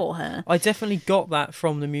for her. I definitely got that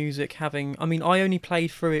from the music having... I mean, I only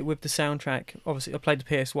played through it with the soundtrack. Obviously, I played the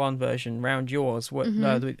PS1 version round yours,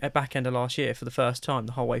 the back end of last year for the first time,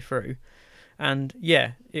 the whole way through. And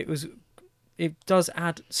yeah, it does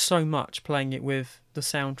add so much playing it with the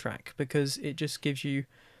soundtrack, because it just gives you,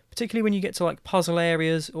 particularly when you get to like puzzle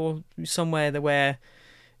areas or somewhere where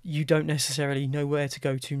you don't necessarily know where to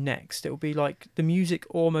go to next, it'll be like the music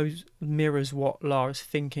almost mirrors what Lara's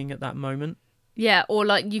thinking at that moment. Yeah, or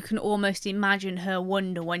like you can almost imagine her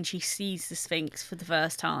wonder when she sees the Sphinx for the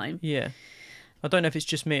first time. Yeah. I don't know if it's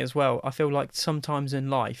just me as well. I feel like sometimes in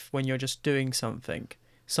life, when you're just doing something,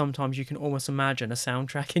 sometimes you can almost imagine a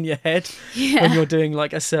soundtrack in your head when you're doing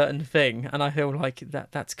like a certain thing. And I feel like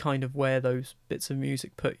that's kind of where those bits of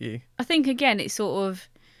music put you. I think, again, it's sort of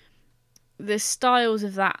the styles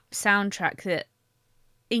of that soundtrack that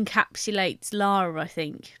encapsulates Lara, I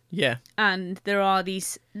think. Yeah. And there are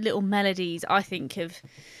these little melodies, I think,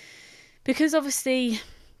 because obviously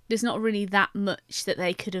there's not really that much that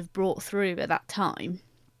they could have brought through at that time,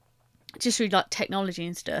 just through like technology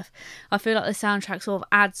and stuff. I feel like the soundtrack sort of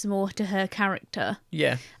adds more to her character.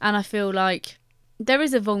 Yeah. And I feel like there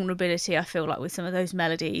is a vulnerability, I feel like, with some of those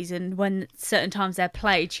melodies, and when certain times they're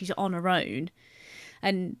played, she's on her own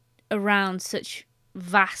and around such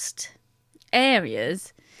vast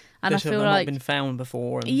areas. And I feel like not been found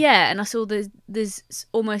before. And I saw there's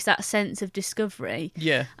almost that sense of discovery.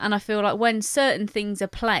 Yeah. And I feel like when certain things are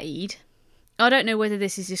played, I don't know whether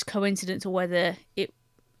this is just coincidence or whether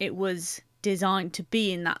it was designed to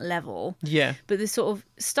be in that level. Yeah. But the sort of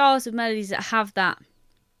styles of melodies that have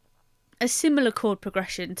a similar chord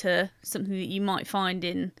progression to something that you might find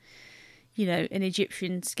in, an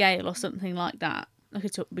Egyptian scale or something like that. I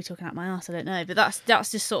could be talking out my ass, I don't know, but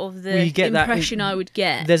that's just sort of the impression I would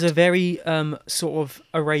get. There's a very sort of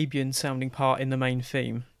Arabian sounding part in the main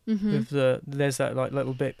theme. Mm-hmm. There's that like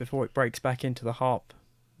little bit before it breaks back into the harp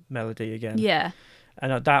melody again. Yeah,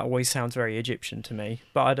 and that always sounds very Egyptian to me.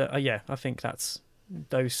 But I think that's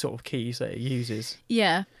those sort of keys that it uses.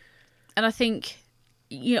 Yeah, and I think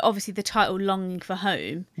obviously the title "Longing for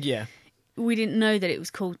Home." Yeah, we didn't know that it was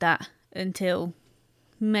called that until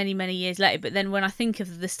many, many years later. But then when I think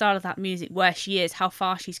of the start of that music, where she is, how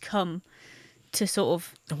far she's come to sort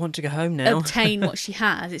of... I want to go home now. ...obtain what she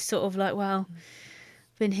has, it's sort of like, well,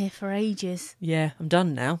 been here for ages. Yeah, I'm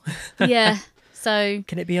done now. Yeah, so...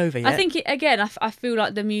 Can it be over yet? I think, I feel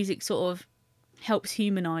like the music sort of helps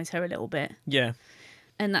humanise her a little bit. Yeah.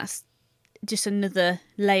 And that's just another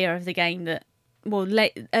layer of the game that... Well,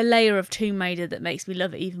 a layer of Tomb Raider that makes me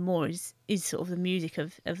love it even more is sort of the music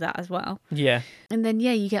of that as well. Yeah. And then,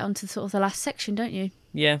 you get onto sort of the last section, don't you?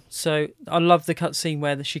 Yeah, so I love the cutscene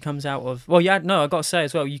where she comes out of... Well, yeah, no, I got to say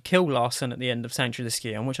as well, you kill Larson at the end of Sanctuary of the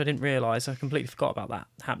Scion, which I didn't realise. I completely forgot about that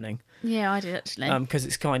happening. Yeah, I did actually. Because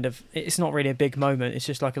it's not really a big moment. It's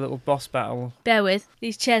just like a little boss battle. Bear with.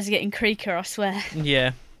 These chairs are getting creakier, I swear.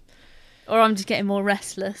 Yeah. Or I'm just getting more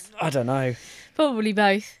restless. I don't know. Probably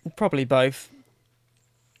both. Probably both.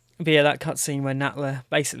 But yeah, that cutscene where Natla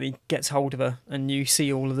basically gets hold of her and you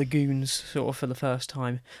see all of the goons sort of for the first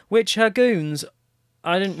time. Which her goons,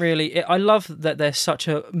 I love that there's such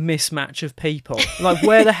a mismatch of people. Like,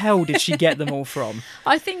 where the hell did she get them all from?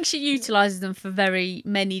 I think she utilises them for very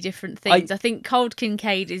many different things. I think Cold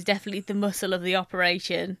Kincaid is definitely the muscle of the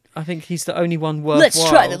operation. I think he's the only one worthwhile. Let's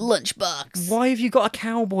try the lunchbox. Why have you got a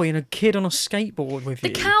cowboy and a kid on a skateboard with you?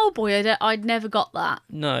 The cowboy, I'd never got that.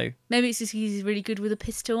 No. Maybe it's just he's really good with a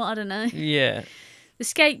pistol, I don't know. Yeah. The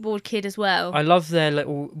skateboard kid as well. I love their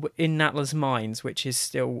little In Natla's Mines, which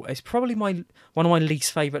is probably one of my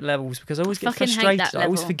least favourite levels, because I always get frustrated. I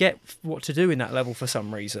always forget what to do in that level for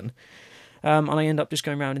some reason, and I end up just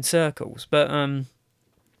going around in circles. But I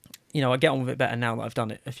get on with it better now that I've done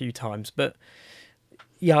it a few times. But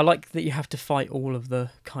yeah, I like that you have to fight all of the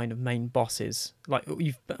kind of main bosses. Like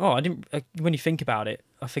when you think about it,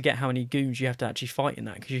 I forget how many goons you have to actually fight in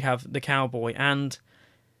that, because you have the cowboy and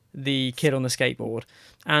the kid on the skateboard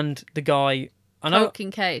and the guy. Cold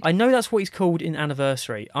Kincaid. I know that's what he's called in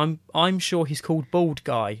Anniversary. I'm sure he's called Bald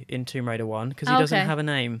Guy in Tomb Raider 1 because he doesn't have a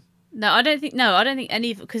name. No, I don't think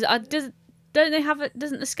any of it, because doesn't the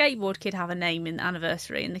skateboard kid have a name in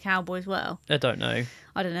Anniversary, and the cowboy as well? I don't know.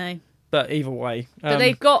 But either way, but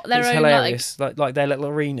they've got their own hilarious, like their little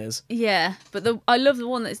arenas. Yeah, but I love the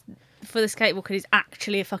one that's for the skateboard kid is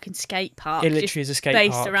actually a fucking skate park. It literally is a skate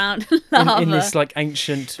based park around lava. In this like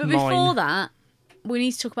ancient But mine. before that, we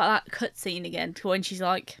need to talk about that cutscene again, when she's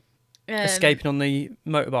like escaping on the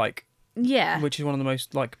motorbike. Yeah. Which is one of the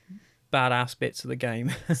most, like, badass bits of the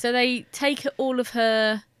game. So they take all of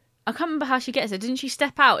her... I can't remember how she gets there. Doesn't she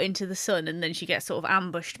step out into the sun and then she gets sort of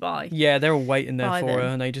ambushed by... Yeah, they're all waiting there for her,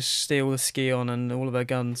 and they just steal the ski-on and all of her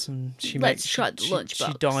guns, and she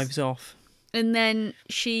dives off. And then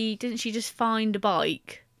doesn't she just find a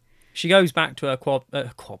bike? She goes back to her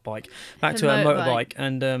motorbike,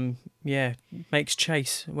 and makes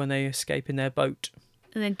chase when they escape in their boat.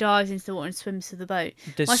 And then dives into the water and swims to the boat.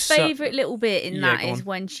 My favourite little bit in that is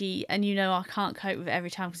when she... And I can't cope with it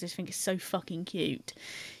every time because I just think it's so fucking cute.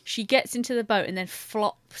 She gets into the boat and then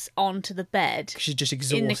flops onto the bed. She's just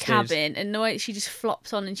exhausted. In the cabin. And the way she just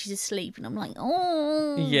flops on and she's asleep. And I'm like,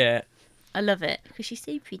 oh. Yeah. I love it because she's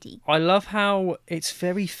so pretty. I love how it's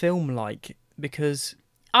very film-like because...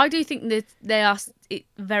 I do think that they are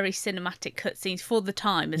very cinematic cutscenes for the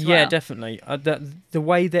time as well. Yeah, definitely. The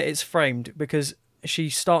way that it's framed, because...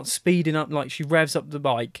 She starts speeding up, like she revs up the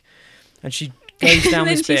bike, and she goes down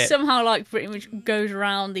this bit. And then she somehow, like, pretty much goes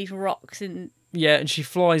around these rocks and... Yeah, and she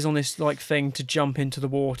flies on this, like, thing to jump into the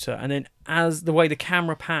water. And then as the way the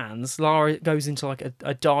camera pans, Lara goes into, like,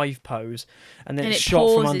 a dive pose. And then it's shot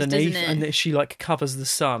pauses, from underneath, and then she, like, covers the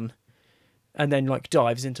sun. And then, like,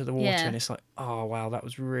 dives into the water. Yeah. And it's like, oh, wow, that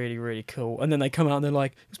was really, really cool. And then they come out and they're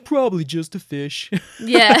like, it's probably just a fish.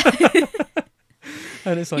 Yeah.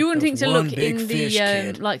 And it's like, you wouldn't think to look in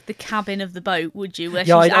the like the cabin of the boat, would you? Where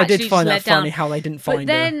I did find that funny how they didn't find her. But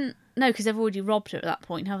then, no, because they've already robbed her at that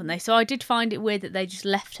point, haven't they? So I did find it weird that they just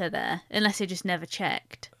left her there, unless they just never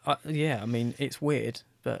checked. Yeah, I mean, it's weird,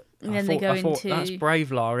 but I thought that's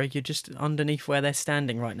brave, Lara. You're just underneath where they're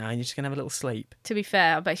standing right now, and you're just going to have a little sleep. To be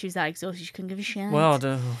fair, I bet she was that exhausted she couldn't give a shit. Well,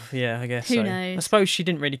 yeah, I guess Who knows? I suppose she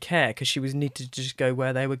didn't really care because she needed to just go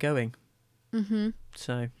where they were going. Mm-hmm.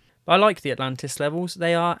 So... But I like the Atlantis levels.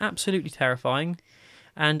 They are absolutely terrifying.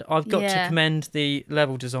 And I've got to commend the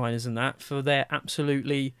level designers and that for their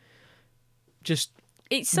absolutely just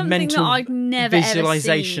it's something that I've never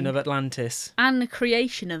visualization ever seen. Of Atlantis. And the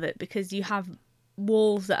creation of it, because you have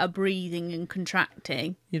walls that are breathing and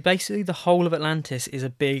contracting. Basically, the whole of Atlantis is a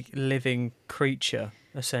big living creature,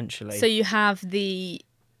 essentially. So you have the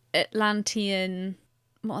Atlantean...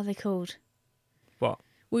 What are they called? What?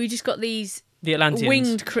 Well, you just got these... The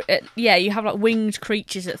Atlanteans. You have like winged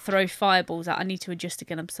creatures that throw fireballs out. I need to adjust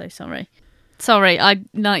again. I'm so sorry.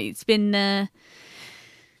 It's been...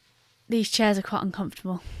 these chairs are quite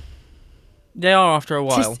uncomfortable. They are after a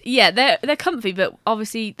while. They're comfy, but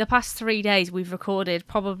obviously the past 3 days we've recorded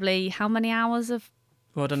probably how many hours of...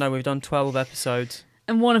 Well, I don't know. We've done 12 episodes.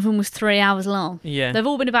 And one of them was 3 hours long. Yeah. They've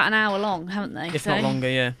all been about an hour long, haven't they? If not longer,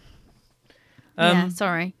 yeah.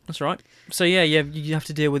 Sorry. That's right. So you have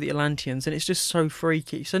to deal with the Atlanteans, and it's just so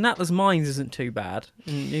freaky. So Natla's Mines isn't too bad.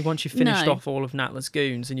 And once you've finished off all of Natla's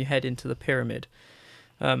goons, and you head into the pyramid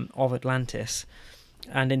of Atlantis,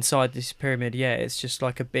 and inside this pyramid, it's just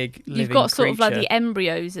like a big living You've got sort creature. of like the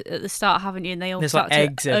embryos at the start, haven't you? And they all there's start like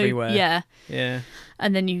eggs everywhere. Yeah.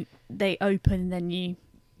 And then they open, and then you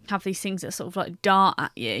have these things that sort of like dart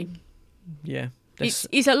at you. Yeah.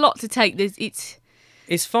 It's a lot to take.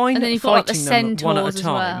 It's fine and then you've got, fighting like, the them one at a centaurs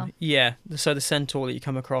time. as well. Yeah, so the centaur that you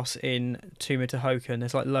come across in Tomb of Tehokan,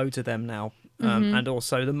 there's like loads of them now. And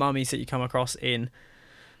also the mummies that you come across in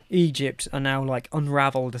Egypt are now like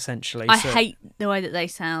unravelled essentially. I hate the way that they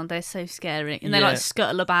sound. They're so scary. And they like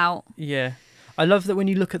scuttle about. Yeah. I love that when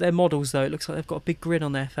you look at their models, though, it looks like they've got a big grin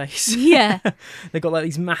on their face. Yeah. They've got like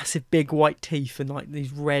these massive, big white teeth and like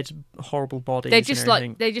these red, horrible bodies. They just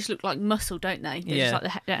look like muscle, don't they? They're just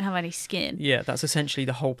like they don't have any skin. Yeah, that's essentially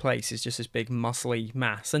the whole place is just this big muscly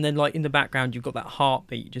mass. And then like in the background, you've got that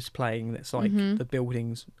heartbeat just playing. That's like the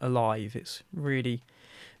building's alive. It's really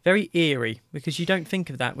very eerie because you don't think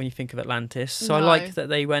of that when you think of Atlantis. So No. I like that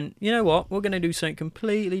they went, you know what, we're going to do something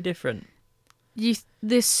completely different.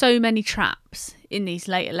 There's so many traps in these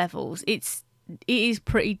later levels. It is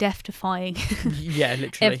pretty death-defying. Yeah,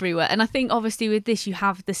 literally everywhere. And I think obviously with this you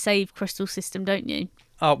have the save crystal system, don't you?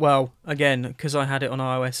 Oh well, again, because I had it on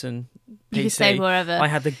iOS and PC, you can save wherever. I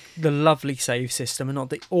had the lovely save system and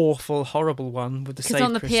not the awful, horrible one with the save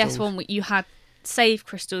crystals. Because on the PS1 you had save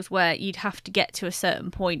crystals where you'd have to get to a certain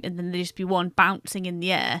point and then there'd just be one bouncing in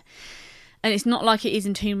the air. And it's not like it is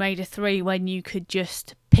in Tomb Raider 3 when you could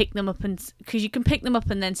just pick them up because you can pick them up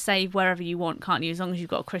and then save wherever you want, can't you? As long as you've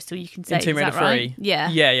got a crystal, you can save. In Tomb Raider 3? Right? Yeah.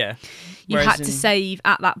 Yeah. You had to save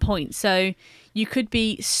at that point. So you could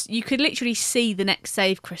literally see the next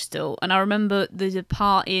save crystal. And I remember there's a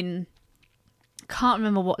part in... can't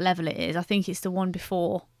remember what level it is. I think it's the one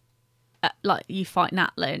before like you fight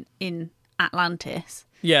Natla in Atlantis.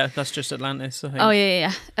 Yeah, that's just Atlantis, I think. Oh,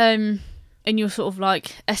 yeah. and you're sort of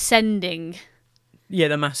like ascending. Yeah,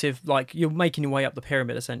 the massive, like, you're making your way up the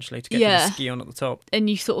pyramid, essentially, to get to the Skion at the top. And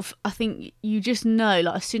you sort of, I think, you just know,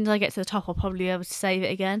 like, as soon as I get to the top, I'll probably be able to save it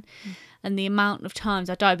again. And the amount of times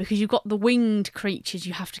I die, because you've got the winged creatures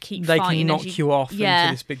you have to keep fighting. They can knock you off into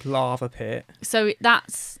this big lava pit. So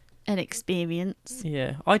that's an experience.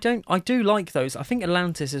 Yeah, I do like those. I think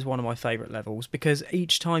Atlantis is one of my favourite levels, because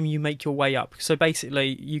each time you make your way up, so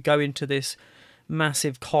basically you go into this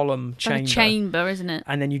massive column chamber. Like a chamber, isn't it?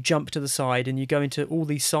 And then you jump to the side and you go into all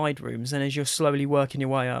these side rooms, and as you're slowly working your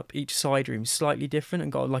way up, each side room's slightly different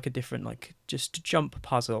and got like a different, like, just jump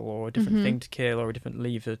puzzle or a different thing to kill or a different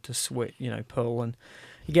lever to switch, pull, and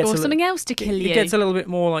it gets something else to kill you. It gets a little bit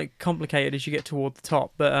more like complicated as you get toward the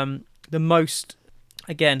top, but the most,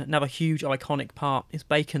 again, another huge iconic part is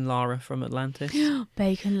Bacon Lara from Atlantis.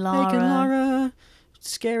 Bacon Lara.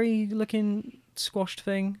 Scary looking squashed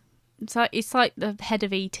thing. It's like the head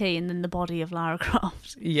of E.T. and then the body of Lara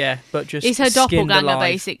Croft. Yeah, but just it's her doppelganger, alive.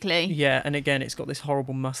 basically. Yeah, and again, it's got this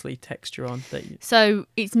horrible muscly texture on. So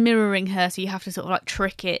it's mirroring her, so you have to sort of like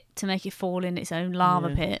trick it to make it fall in its own lava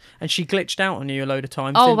pit. And she glitched out on you a load of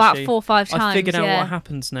times, Oh, didn't about she? 4 or 5 times, I figured out what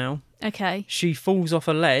happens now. Okay. She falls off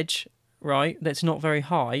a ledge, right, that's not very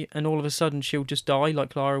high, and all of a sudden she'll just die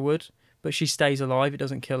like Lara would, but she stays alive, it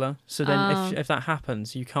doesn't kill her. So then if that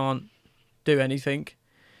happens, you can't do anything.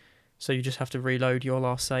 So you just have to reload your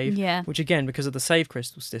last save. Yeah. Which, again, because of the save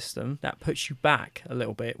crystal system, that puts you back a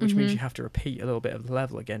little bit, which means you have to repeat a little bit of the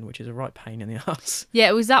level again, which is a right pain in the ass. Yeah,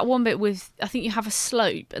 it was that one bit with, I think you have a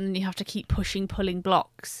slope and then you have to keep pulling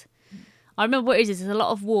blocks. I remember what it is. There's a lot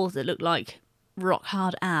of walls that look like rock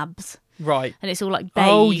hard abs. Right. And it's all like beige.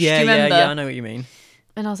 Oh, yeah, do you remember? Yeah, I know what you mean.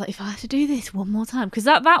 And I was like, if I had to do this one more time, because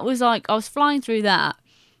that was like, I was flying through that.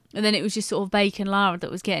 And then it was just sort of Bacon Lara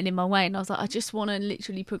that was getting in my way. And I was like, I just want to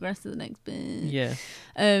literally progress to the next bit. Yeah.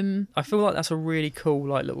 I feel like that's a really cool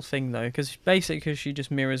like little thing, though. Because basically she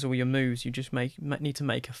just mirrors all your moves. You just need to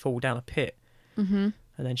make her fall down a pit. Mm-hmm.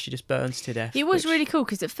 And then she just burns to death. It was really cool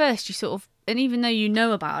because at first you sort of... And even though you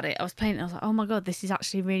know about it, I was playing it, I was like, oh my God, this is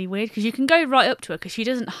actually really weird. Because you can go right up to her because she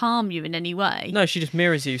doesn't harm you in any way. No, she just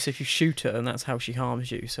mirrors you. So if you shoot her, and that's how she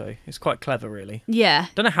harms you. So it's quite clever, really. Yeah.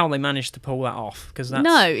 Don't know how they managed to pull that off. Because that's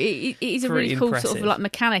No, it is a really cool impressive sort of like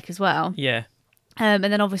mechanic as well. Yeah. And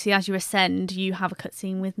then obviously as you ascend, you have a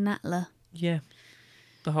cutscene with Natla. Yeah.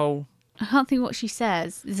 The whole... I can't think what she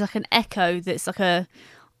says. There's like an echo that's like a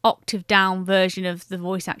octave down version of the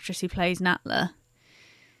voice actress who plays Natla.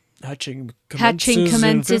 Hatching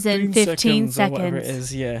commences in 15 seconds. Or whatever it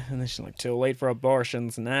is, yeah. And then she's like, too late for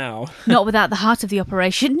abortions now. Not without the heart of the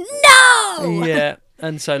operation. No! Yeah.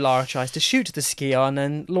 And so Lara tries to shoot the Skion and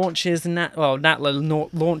then launches Natla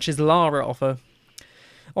launches Lara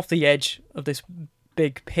off the edge of this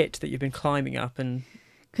big pit that you've been climbing up, and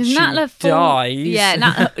because Natla dies. Yeah,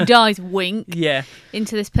 Natla dies wink. Yeah.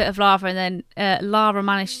 Into this pit of lava, and then Lara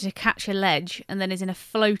manages to catch a ledge, and then is in a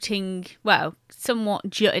floating, well, somewhat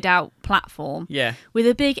jutted out platform. Yeah. With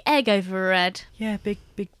a big egg over her head. Yeah, big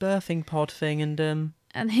birthing pod thing,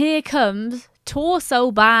 and here comes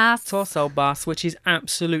Torso Bass, which is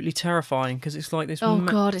absolutely terrifying because it's like this. Oh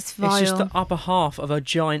God, it's vile. It's just the upper half of a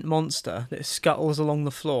giant monster that scuttles along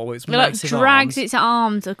the floor with its massive arms. Drags its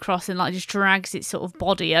arms across and like just drags its sort of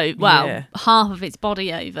body over. Well, half of its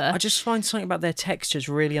body over. I just find something about their textures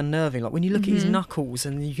really unnerving. Like when you look at his knuckles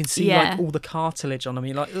and you can see like all the cartilage on them,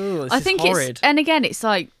 you're like, oh, this is horrid. And again, it's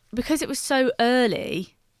like because it was so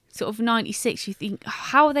early, sort of 96. You think,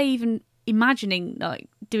 how are they even imagining like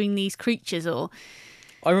doing these creatures? Or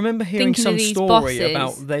I remember hearing some story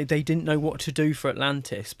about they didn't know what to do for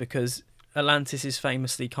Atlantis because Atlantis is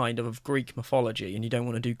famously kind of Greek mythology and you don't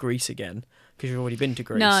want to do Greece again because you've already been to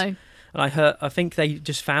Greece. No. And I think they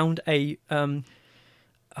just found it might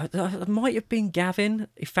have been Gavin.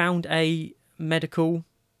 He found a medical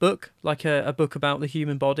book, like a book about the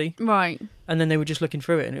human body. Right. And then they were just looking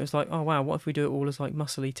through it and it was like, oh wow, what if we do it all as like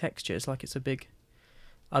muscly textures, like it's a big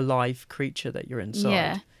alive creature that you're inside.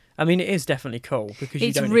 Yeah. I mean, it is definitely cool because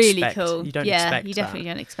you don't really expect cool. You don't expect you definitely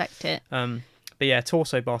don't expect it. But yeah,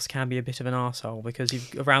 Torso Boss can be a bit of an arsehole because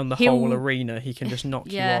around the whole arena he can just knock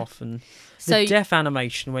you off, and the death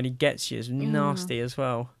animation when he gets you is nasty as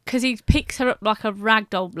well. Because he picks her up like a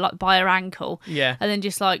ragdoll, like by her ankle, and then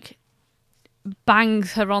just like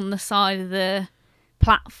bangs her on the side of the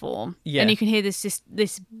platform, and you can hear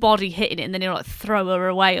this body hitting it, and then he'll like throw her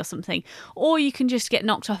away or something, or you can just get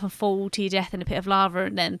knocked off and fall to your death in a pit of lava,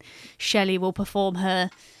 and then Shelley will perform her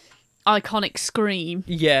iconic scream.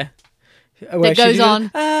 that goes on.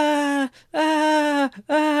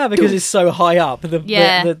 Because it's so high up,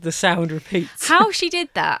 the sound repeats. How she did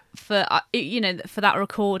that for for that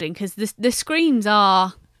recording, because the screams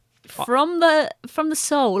are from the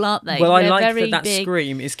soul, aren't they? Well, I like that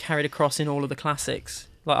scream is carried across in all of the classics.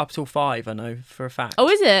 Like up till 5, I know for a fact. Oh,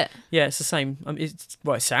 is it? Yeah, it's the same. It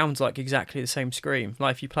sounds like exactly the same scream.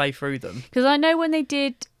 Like if you play through them. Because I know when they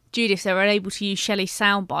did Judith, they were able to use Shelley's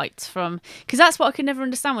sound bites from... Because that's what I could never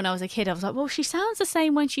understand when I was a kid. I was like, well, she sounds the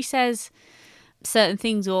same when she says certain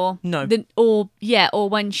things, or... No. Or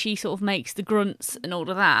when she sort of makes the grunts and all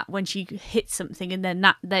of that, when she hits something and then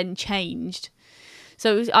that then changed.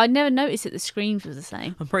 So I never noticed that the screams were the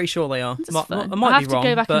same. I'm pretty sure they are. I might be wrong. I have to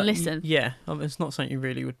go back and listen. Yeah, it's not something you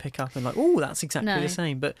really would pick up and like, oh, that's exactly the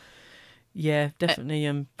same. But yeah,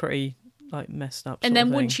 definitely pretty... like messed up. And then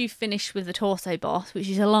once you finish with the torso boss, which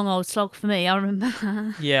is a long old slog for me, I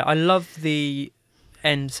remember. Yeah, I love the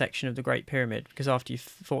end section of the Great Pyramid, because after you've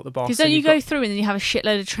fought the boss, because then you go through and then you have a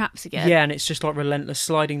shitload of traps again. Yeah, and it's just like relentless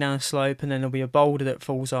sliding down a slope, and then there'll be a boulder that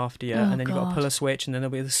falls after you, and then you've got to pull a switch, and then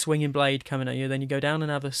there'll be the swinging blade coming at you. Then you go down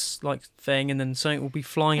another thing, and then something will be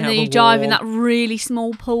flying out of the wall. And then you dive in that really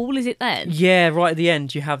small pool. Is it then? Yeah, right at the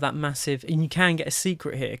end you have that massive, and you can get a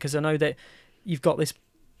secret here, because I know that you've got this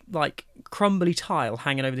like crumbly tile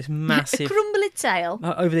hanging over this massive crumbly tile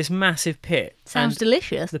over this massive pit. Sounds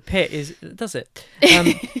delicious. The pit is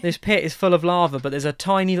this pit is full of lava, but there's a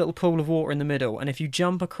tiny little pool of water in the middle, and if you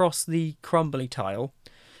jump across the crumbly tile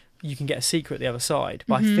you can get a secret the other side,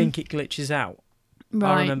 but I think it glitches out.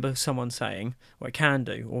 Right. I remember someone saying, well, it can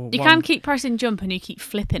do, or you can keep pressing jump and you keep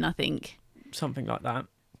flipping, I think, something like that.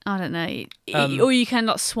 I don't know. Or you can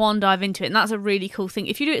like swan dive into it, and that's a really cool thing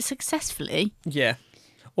if you do it successfully. Yeah.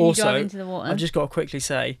 Also, I've just got to quickly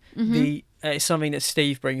say, it's something that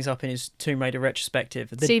Steve brings up in his Tomb Raider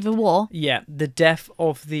retrospective. Steve of War? Yeah, the death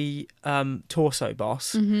of the torso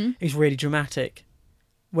boss is really dramatic.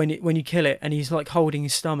 When you kill it, and he's like holding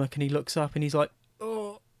his stomach, and he looks up, and he's like,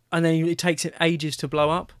 oh, and then it takes him ages to blow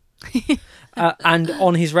up. And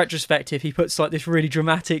on his retrospective, he puts like this really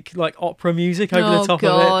dramatic like opera music over the top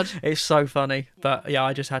of it. It's so funny. But yeah,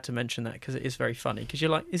 I just had to mention that because it is very funny. Because you're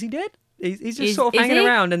like, is he dead? He's just sort of hanging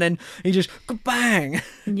around, and then he just bang.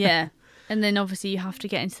 Yeah, and then obviously you have to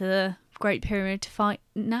get into the Great Pyramid to fight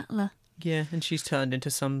Natla. Yeah, and she's turned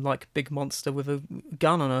into some like big monster with a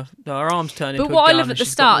gun on her. Her arms turned into a gun. But what I love at the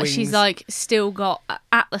start, she's like still got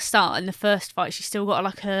at the start in the first fight, she's still got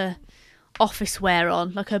like her office wear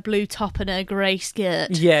on, like her blue top and her grey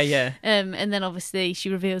skirt. Yeah. And then obviously she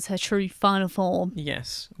reveals her true final form.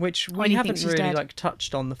 Yes, which we haven't really like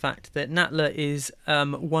touched on the fact that Natla is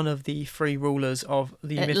one of the 3 rulers of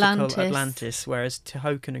the mythical Atlantis, whereas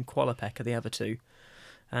Tehokan and Qualopec are the other 2.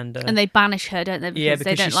 And they banish her, don't they? Because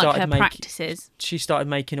they don't like her practices. She started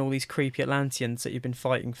making all these creepy Atlanteans that you've been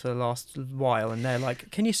fighting for the last while, and they're like,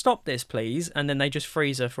 "Can you stop this, please?" And then they just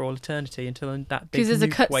freeze her for all eternity until that big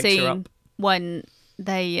nuke wakes her up. When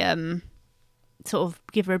they sort of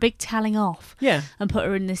give her a big telling off, and put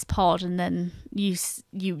her in this pod, and then you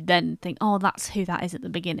then think, oh, that's who that is at the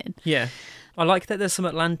beginning. Yeah, I like that there's some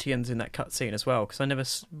Atlanteans in that cutscene as well, because I never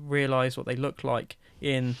realised what they look like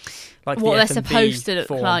in like what they're supposed to look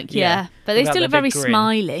form. Like. Yeah, but they still look very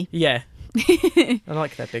smiley. Yeah, I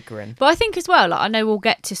like their big grin. But I think as well, like, I know we'll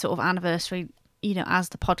get to sort of anniversary, as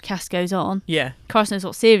the podcast goes on. Yeah. Christ knows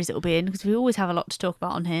what series it will be in, because we always have a lot to talk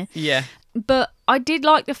about on here. Yeah. But I did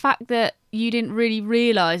like the fact that you didn't really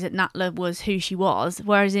realise that Natla was who she was,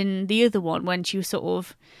 whereas in the other one, when she was sort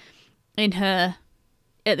of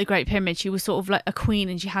at the Great Pyramid, she was sort of like a queen,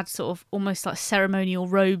 and she had sort of almost like ceremonial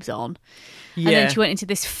robes on. Yeah. And then she went into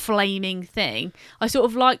this flaming thing. I sort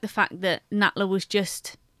of like the fact that Natla was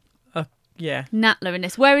just Natla in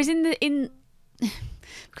this. Whereas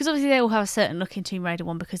because obviously they all have a certain look in Tomb Raider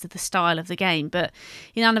 1 because of the style of the game, but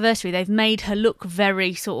in Anniversary they've made her look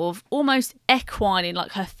very sort of almost equine in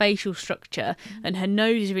like her facial structure, and her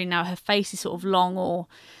nose is really now, her face is sort of long,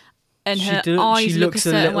 and her eyes look a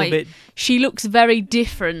certain way. She looks very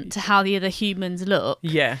different to how the other humans look.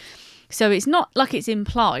 Yeah. So it's not like it's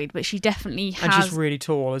implied, but she definitely has, and she's really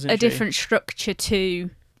tall, isn't she? A different structure to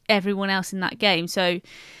everyone else in that game. So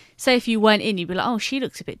say if you went in, you'd be like, oh, she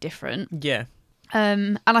looks a bit different. Yeah.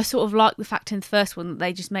 And I sort of like the fact in the first one that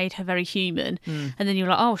they just made her very human, and then you're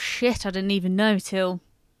like, oh shit, I didn't even know till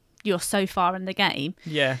you're so far in the game.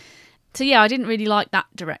 Yeah. So yeah, I didn't really like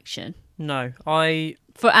that direction. No,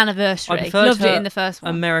 for Anniversary, I loved it in the first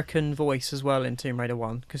one. American voice as well in Tomb Raider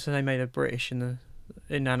 1, because they made her British in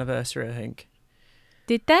Anniversary, I think.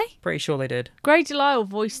 Did they? Pretty sure they did. Grey DeLisle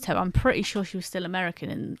voiced her. I'm pretty sure she was still American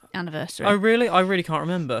in Anniversary. Oh really? I really can't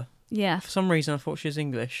remember. Yeah. For some reason, I thought she was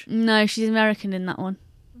English. No, she's American in that one.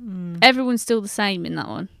 Everyone's still the same in that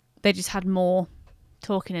one. They just had more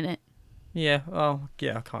talking in it. Yeah. Oh,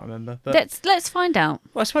 yeah. I can't remember. But let's find out.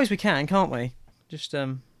 Well, I suppose we can, can't we? Just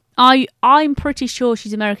I'm pretty sure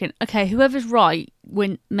she's American. Okay, whoever's right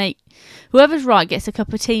gets a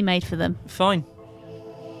cup of tea made for them. Fine.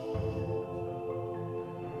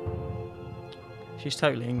 She's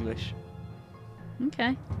totally English.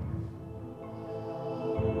 Okay.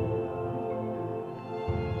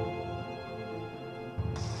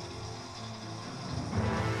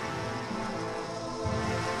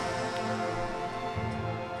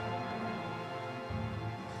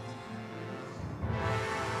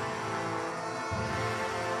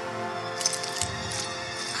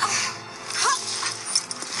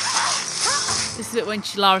 This is it when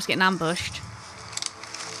Lara's getting ambushed.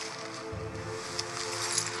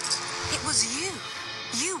 It was you.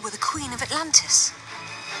 You were the Queen of Atlantis.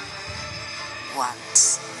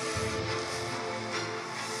 Once.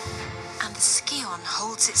 And the Scion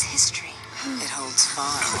holds its history. It holds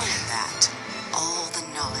far more than that. All the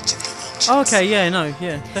knowledge of the ancients. Okay, yeah, no,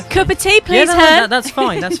 yeah. Definitely. Cup of tea, please, that's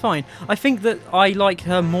fine, that's fine. I think that I like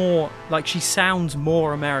her more, like, she sounds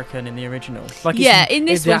more American in the original. Like, in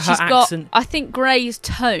this one, she's got, I think Grey's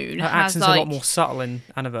tone her has, accent's a lot more subtle in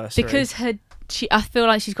Anniversary. Because I feel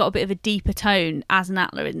like she's got a bit of a deeper tone as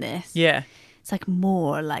Natla in this. Yeah. It's like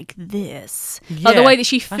more like this. Yeah. Like the way that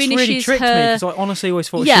she finishes That's really tricked me, because I honestly always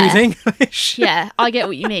thought she was English. Yeah, I get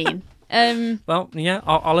what you mean. Well, yeah,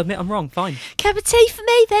 I'll admit I'm wrong. Fine. Cup of tea for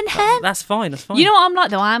me then, hen. That's fine. That's fine. You know what I'm like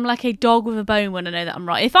though? I'm like a dog with a bone when I know that I'm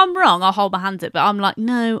right. If I'm wrong, I'll hold my hands up. But I'm like,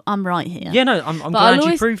 no, I'm right here. Yeah, no, I'm glad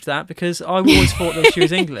you proved that, because I always thought that she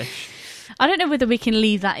was English. I don't know whether we can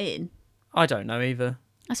leave that in. I don't know either.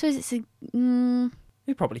 I suppose it's a.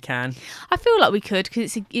 We probably can. I feel like we could,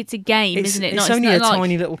 because it's a game, isn't it? It's only a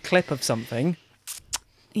tiny little clip of something.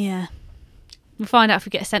 Yeah. We'll find out if we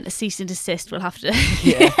get sent a cease and desist. We'll have to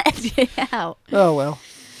edit it out. Oh, well.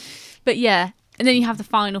 But yeah, and then you have the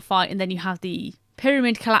final fight, and then you have the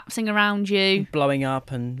pyramid collapsing around you. Blowing up,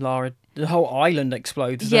 and Lara, the whole island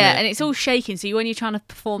explodes, doesn't Yeah, it? and it's all shaking. So when you're trying to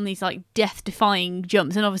perform these like death-defying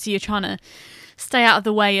jumps, and obviously you're trying to stay out of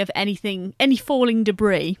the way of any falling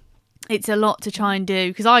debris, it's a lot to try and do.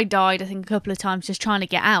 Because I died, I think, a couple of times just trying to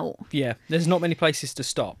get out. Yeah, there's not many places to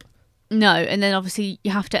stop. No, and then obviously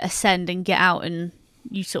you have to ascend and get out, and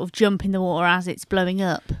you sort of jump in the water as it's blowing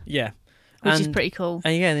up. Yeah. Which is pretty cool.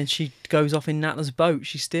 And yeah, then she goes off in Natla's boat.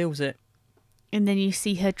 She steals it. And then you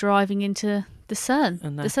see her driving into the sun,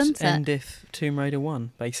 and the sunset. Endeth Tomb Raider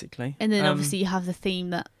 1, basically. And then obviously you have the theme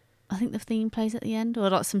that, I think the theme plays at the end, or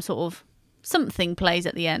like some sort of, something plays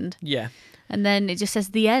at the end. Yeah. And then it just says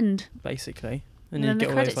the end. Basically. And you get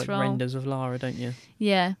all those like renders of Lara, don't you?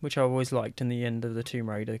 Yeah. Which I always liked in the end of the Tomb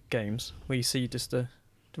Raider games, where you see just the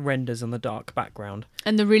renders on the dark background.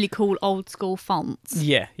 And the really cool old school fonts.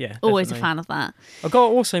 Yeah, yeah. Always definitely. a fan of that. I got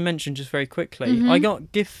to also mention just very quickly, I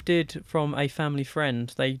got gifted from a family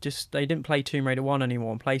friend. They didn't play Tomb Raider 1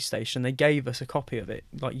 anymore on PlayStation. They gave us a copy of it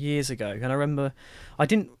like years ago. And I remember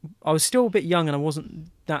I was still a bit young, and I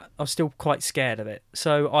was still quite scared of it.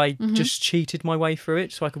 So I just cheated my way through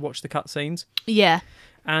it so I could watch the cutscenes. Yeah.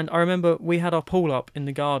 And I remember we had our pool up in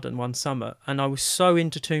the garden one summer, and I was so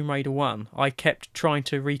into Tomb Raider 1, I kept trying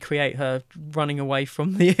to recreate her running away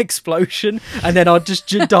from the explosion, and then I'd just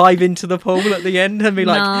dive into the pool at the end and be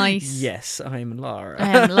like, nice. Yes, I am Lara.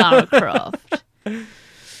 I am Lara Croft.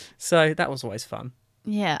 So that was always fun.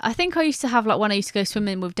 Yeah, I think I used to have, like, when I used to go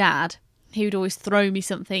swimming with Dad, he would always throw me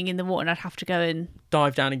something in the water, and I'd have to go and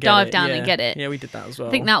dive down and get it. Yeah, we did that as well.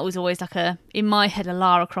 I think that was always like in my head, a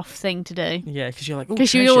Lara Croft thing to do. Yeah, because you're like,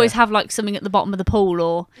 because you always have like something at the bottom of the pool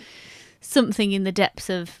or something in the depths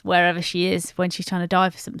of wherever she is when she's trying to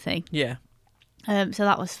dive for something. Yeah. So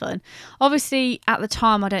that was fun. Obviously, at the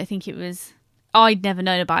time, I don't think it was. I'd never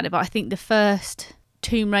known about it, but I think the first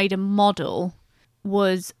Tomb Raider model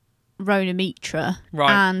was Rona Mitra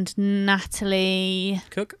and Natalie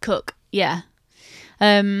Cook. Yeah.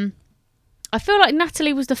 I feel like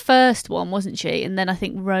Natalie was the first one, wasn't she? And then I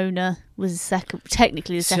think Rona was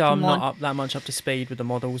technically the second one. So I'm not that much up to speed with the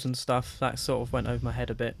models and stuff. That sort of went over my head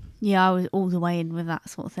a bit. Yeah, I was all the way in with that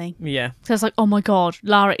sort of thing. Yeah. So I was like, oh my God,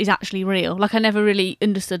 Lara is actually real. Like, I never really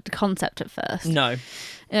understood the concept at first. No.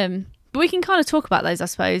 But we can kind of talk about those, I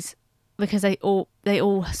suppose, because they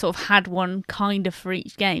all sort of had one kind of for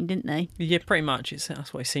each game, didn't they? Yeah, pretty much.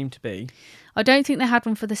 That's what it seemed to be. I don't think they had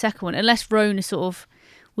one for the second one, unless Rona sort of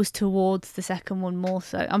was towards the second one more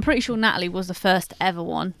so. I'm pretty sure Natalie was the first ever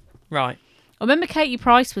one. Right. I remember Katie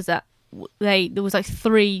Price was at. There was like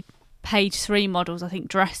 3 Page 3 models, I think,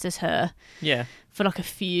 dressed as her. Yeah. For like a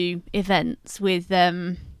few events with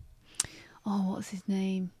what's his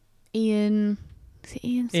name? Ian. Is it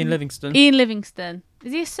Ian? Ian Livingstone. Ian Livingstone.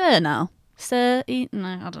 Is he a Sir now? Sir Ian?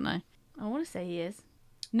 No, I don't know. I want to say he is.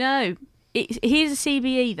 No, he is a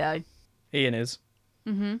CBE though. Ian is.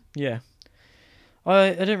 Yeah.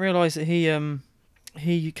 I didn't realise that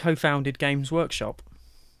he co-founded Games Workshop.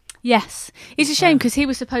 Yes, it's a shame because he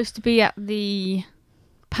was supposed to be at the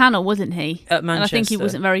panel, wasn't he? At Manchester. And I think he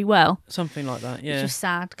wasn't very well. Something like that, yeah. Which was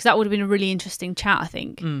sad because that would have been a really interesting chat, I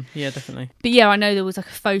think. Yeah, definitely. But yeah, I know there was like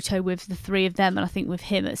a photo with the three of them and I think with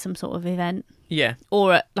him at some sort of event. Yeah.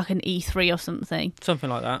 Or at like an E3 or something. Something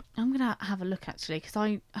like that. I'm going to have a look actually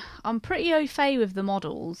because I'm pretty au fait with the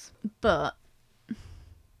models, but...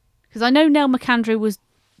 Because I know Nell McAndrew was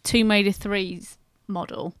Tomb Raider 3's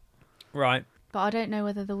model. Right. But I don't know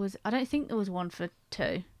whether there was... I don't think there was one for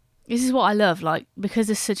 2. This is what I love, like, because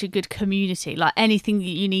there's such a good community, like, anything that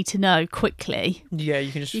you need to know quickly... Yeah,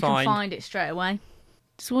 you can can find it straight away.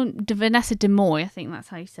 Just one, Vanessa de Moy, I think that's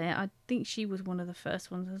how you say it. I think she was one of the first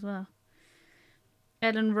ones as well.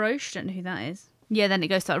 Ellen Roche, don't know who that is. Yeah, then it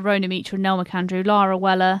goes to like, Rona Mitra, Nell McAndrew, Lara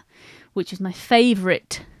Weller, which is my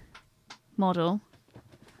favourite model.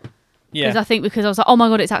 Yeah. Because I was like, oh my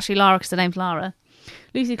god, it's actually Lara because her name's Lara.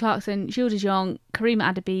 Lucy Clarkson, Gilles de Jong,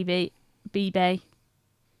 Karima Adibibe.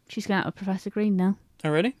 She's going out with Professor Green now. Oh,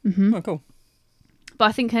 really? Mm-hmm. Oh, cool. But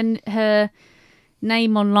I think her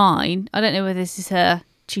name online, I don't know whether this is her,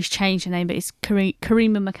 she's changed her name, but it's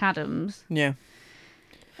Karima McAdams. Yeah.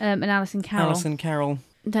 And Alison Carroll. Alison Carroll.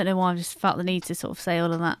 I don't know why I just felt the need to sort of say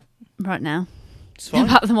all of that right now. It's fine.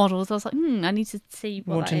 About the models. I was like, I need to see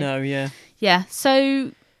what Want to know, yeah. Yeah,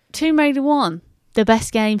 so Tomb Raider 1, the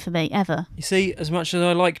best game for me ever. You see, as much as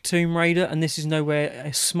I like Tomb Raider, and this is nowhere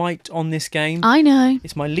a smite on this game. I know.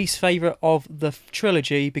 It's my least favourite of the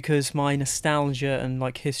trilogy because my nostalgia and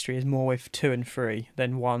like history is more with 2 and 3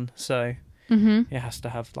 than 1. So it has to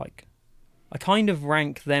have like... I kind of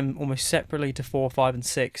rank them almost separately to 4, 5 and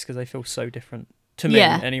 6 because they feel so different. To me,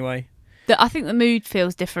 anyway. I think the mood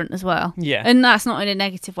feels different as well. Yeah. And that's not in a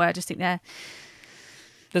negative way. I just think there's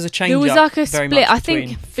a change. There was like a split. I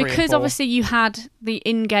think because 4. obviously you had the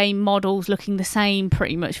in-game models looking the same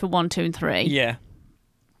pretty much for 1, 2 and 3. Yeah.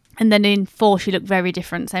 And then in 4 she looked very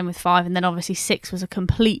different. Same with 5. And then obviously 6 was a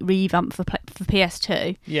complete revamp for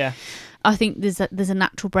PS2. Yeah. I think there's a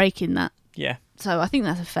natural break in that. Yeah. So I think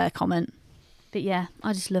that's a fair comment. But yeah,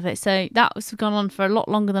 I just love it. So that was gone on for a lot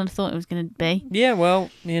longer than I thought it was going to be. Yeah, well,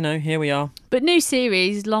 here we are. But new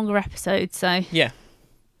series, longer episodes, so... Yeah.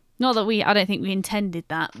 Not that I don't think we intended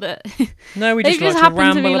that, but... No, we just like to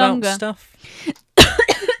ramble about stuff.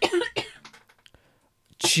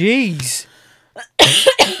 Jeez.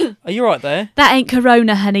 Are you right there? That ain't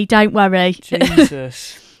corona, honey, don't worry.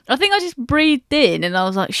 Jesus. I think I just breathed in and I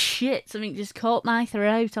was like, shit, something just caught my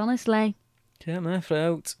throat, honestly. Caught my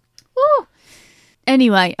throat. Woo!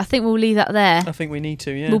 Anyway, I think we'll leave that there. I think we need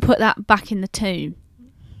to, yeah. We'll put that back in the tomb.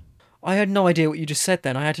 I had no idea what you just said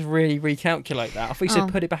then. I had to really recalculate that. I thought you said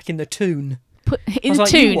put it back in the tune. Put in the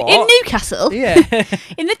tune? In Newcastle? Yeah.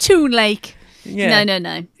 In the Toon Lake? Yeah.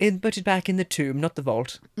 No. Put it back in the tomb, not the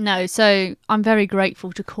vault. No, so I'm very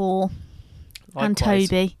grateful to Core and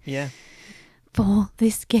Toby. Yeah. For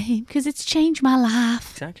this game, because it's changed my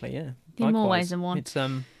life. Exactly, yeah. In more ways than one. It's,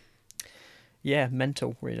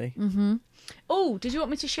 mental, really. Mm-hmm. Oh, did you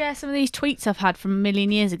want me to share some of these tweets I've had from a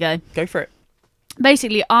million years ago? Go for it.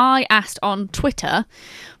 Basically, I asked on Twitter,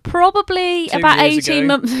 probably about 18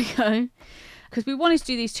 months ago, because we wanted to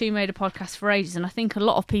do these Tomb Raider podcasts for ages, and I think a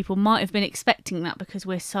lot of people might have been expecting that because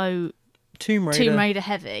we're so Tomb Raider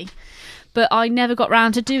heavy. But I never got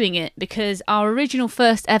round to doing it because our original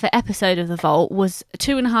first ever episode of The Vault was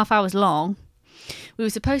 2.5 hours long. We were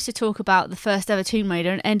supposed to talk about the first ever Tomb Raider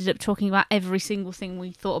and ended up talking about every single thing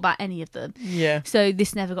we thought about any of them. Yeah. So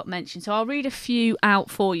this never got mentioned. So I'll read a few out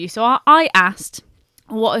for you. So I asked,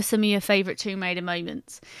 what are some of your favourite Tomb Raider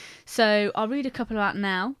moments? So I'll read a couple out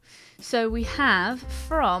now. So we have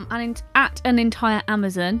from an entire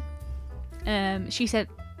Amazon. She said,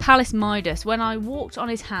 Palace Midas. When I walked on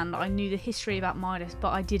his hand, I knew the history about Midas, but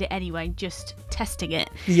I did it anyway, just testing it.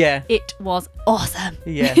 Yeah. It was awesome.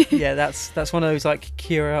 Yeah, that's one of those like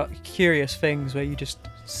curious things where you just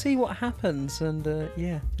see what happens and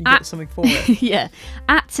you get something for it. Yeah.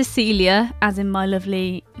 At Cecilia, as in my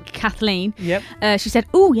lovely Kathleen. Yep. She said,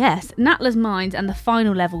 oh yes, Natla's Mines and the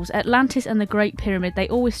final levels, Atlantis and the Great Pyramid, they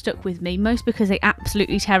always stuck with me, most because they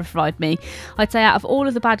absolutely terrified me. I'd say out of all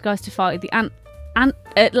of the bad guys to fight, the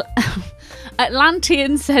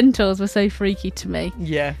Atlantean centaurs were so freaky to me.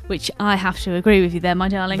 Yeah. Which I have to agree with you there, my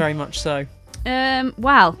darling. Very much so.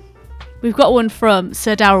 Well, We've got one from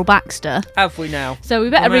Sir Darrell Baxter. Have we now? So we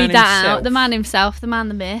better read that out. The man himself, the man,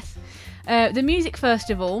 the myth. The music, first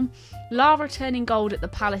of all. Lara turning gold at the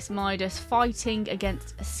Palace Midas, fighting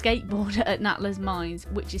against a skateboarder at Natla's Mines,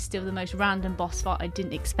 which is still the most random boss fight I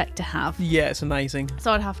didn't expect to have. Yeah, it's amazing.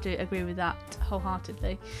 So I'd have to agree with that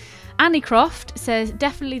wholeheartedly. Annie Croft says,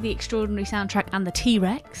 definitely the extraordinary soundtrack and the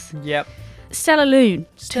T-Rex. Yep. Stella Loon.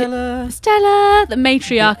 Stella, the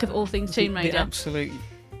matriarch of all things Tomb Raider. The absolute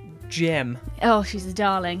gem. Oh, she's a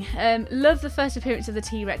darling. Love the first appearance of the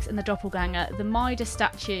T-Rex and the doppelganger. The Midas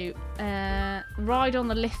statue. Ride on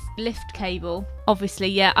the lift cable. Obviously,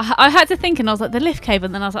 yeah. I had to think, and I was like, the lift cable,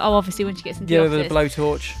 and then I was like, oh, obviously when she gets into the office. With a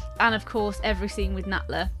blowtorch. And of course, every scene with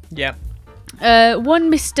Natla. Yeah.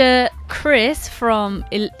 One Mr. Chris from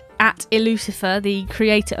at Illucifer, the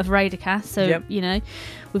creator of Raidercast. So, you know,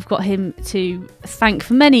 we've got him to thank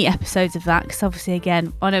for many episodes of that, because obviously,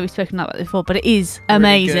 again, I know we've spoken about that before, but it is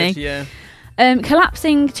amazing. Really good, yeah.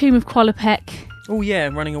 Collapsing Tomb of Qualopec. Oh, yeah,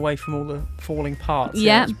 running away from all the falling parts.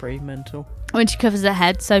 Yeah, that's pretty mental. When she covers her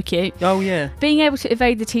head, so cute. Oh, yeah. Being able to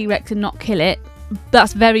evade the T-Rex and not kill it,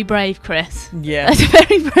 that's very brave, Chris. Yeah. That's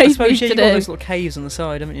very brave I suppose, to do. You've got those little caves on the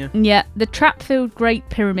side, haven't you? Yeah. The trap-filled Great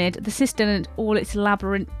Pyramid, the cistern and all its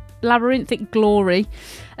labyrinthic glory,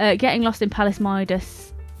 getting lost in Palace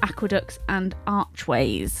Midas, aqueducts and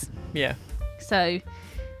archways. Yeah. So,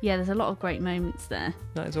 yeah, there's a lot of great moments there.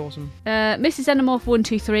 That is awesome. Mrs. Xenomorph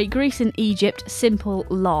 123, Greece and Egypt, simple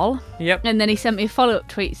lol. Yep. And then he sent me a follow-up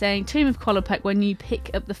tweet saying, Tomb of Qualopec when you pick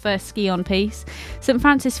up the first ski-on piece. St.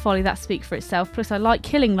 Francis Folly, that speaks for itself. Plus, I like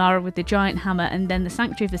killing Lara with the giant hammer, and then the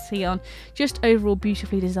Sanctuary of the ski-on. Just overall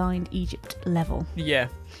beautifully designed Egypt level. Yeah.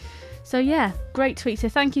 So yeah, great tweet. So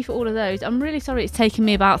thank you for all of those. I'm really sorry it's taken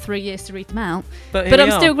me about 3 years to read them out, but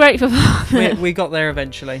I'm still grateful for them. We got there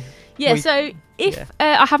eventually. Yeah. So if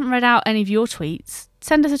I haven't read out any of your tweets,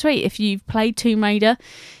 send us a tweet if you've played Tomb Raider,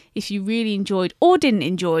 if you really enjoyed or didn't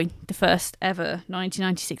enjoy the first ever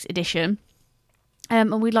 1996 edition.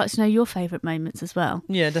 And we'd like to know your favourite moments as well.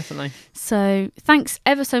 Yeah, definitely. So thanks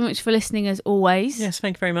ever so much for listening as always. Yes,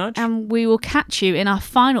 thank you very much. And we will catch you in our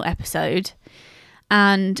final episode.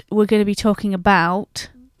 And we're going to be talking about...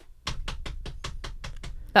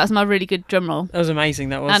 That was my really good drum roll. That was amazing,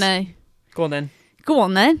 that was. I know. Go on then. Go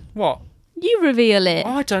on then. What? You reveal it.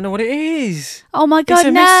 Oh, I don't know what it is. Oh my God, it's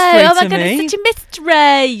a no. mystery Oh my to God, me. it's such a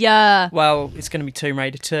mystery. Well, it's going to be Tomb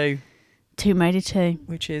Raider 2. Tomb Raider 2.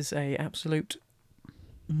 Which is a absolute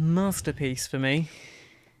masterpiece for me.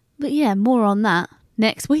 But yeah, more on that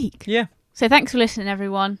next week. Yeah. So thanks for listening,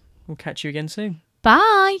 everyone. We'll catch you again soon.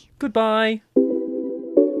 Bye. Goodbye.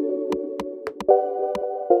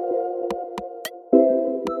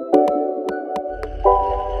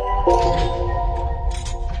 Thank you.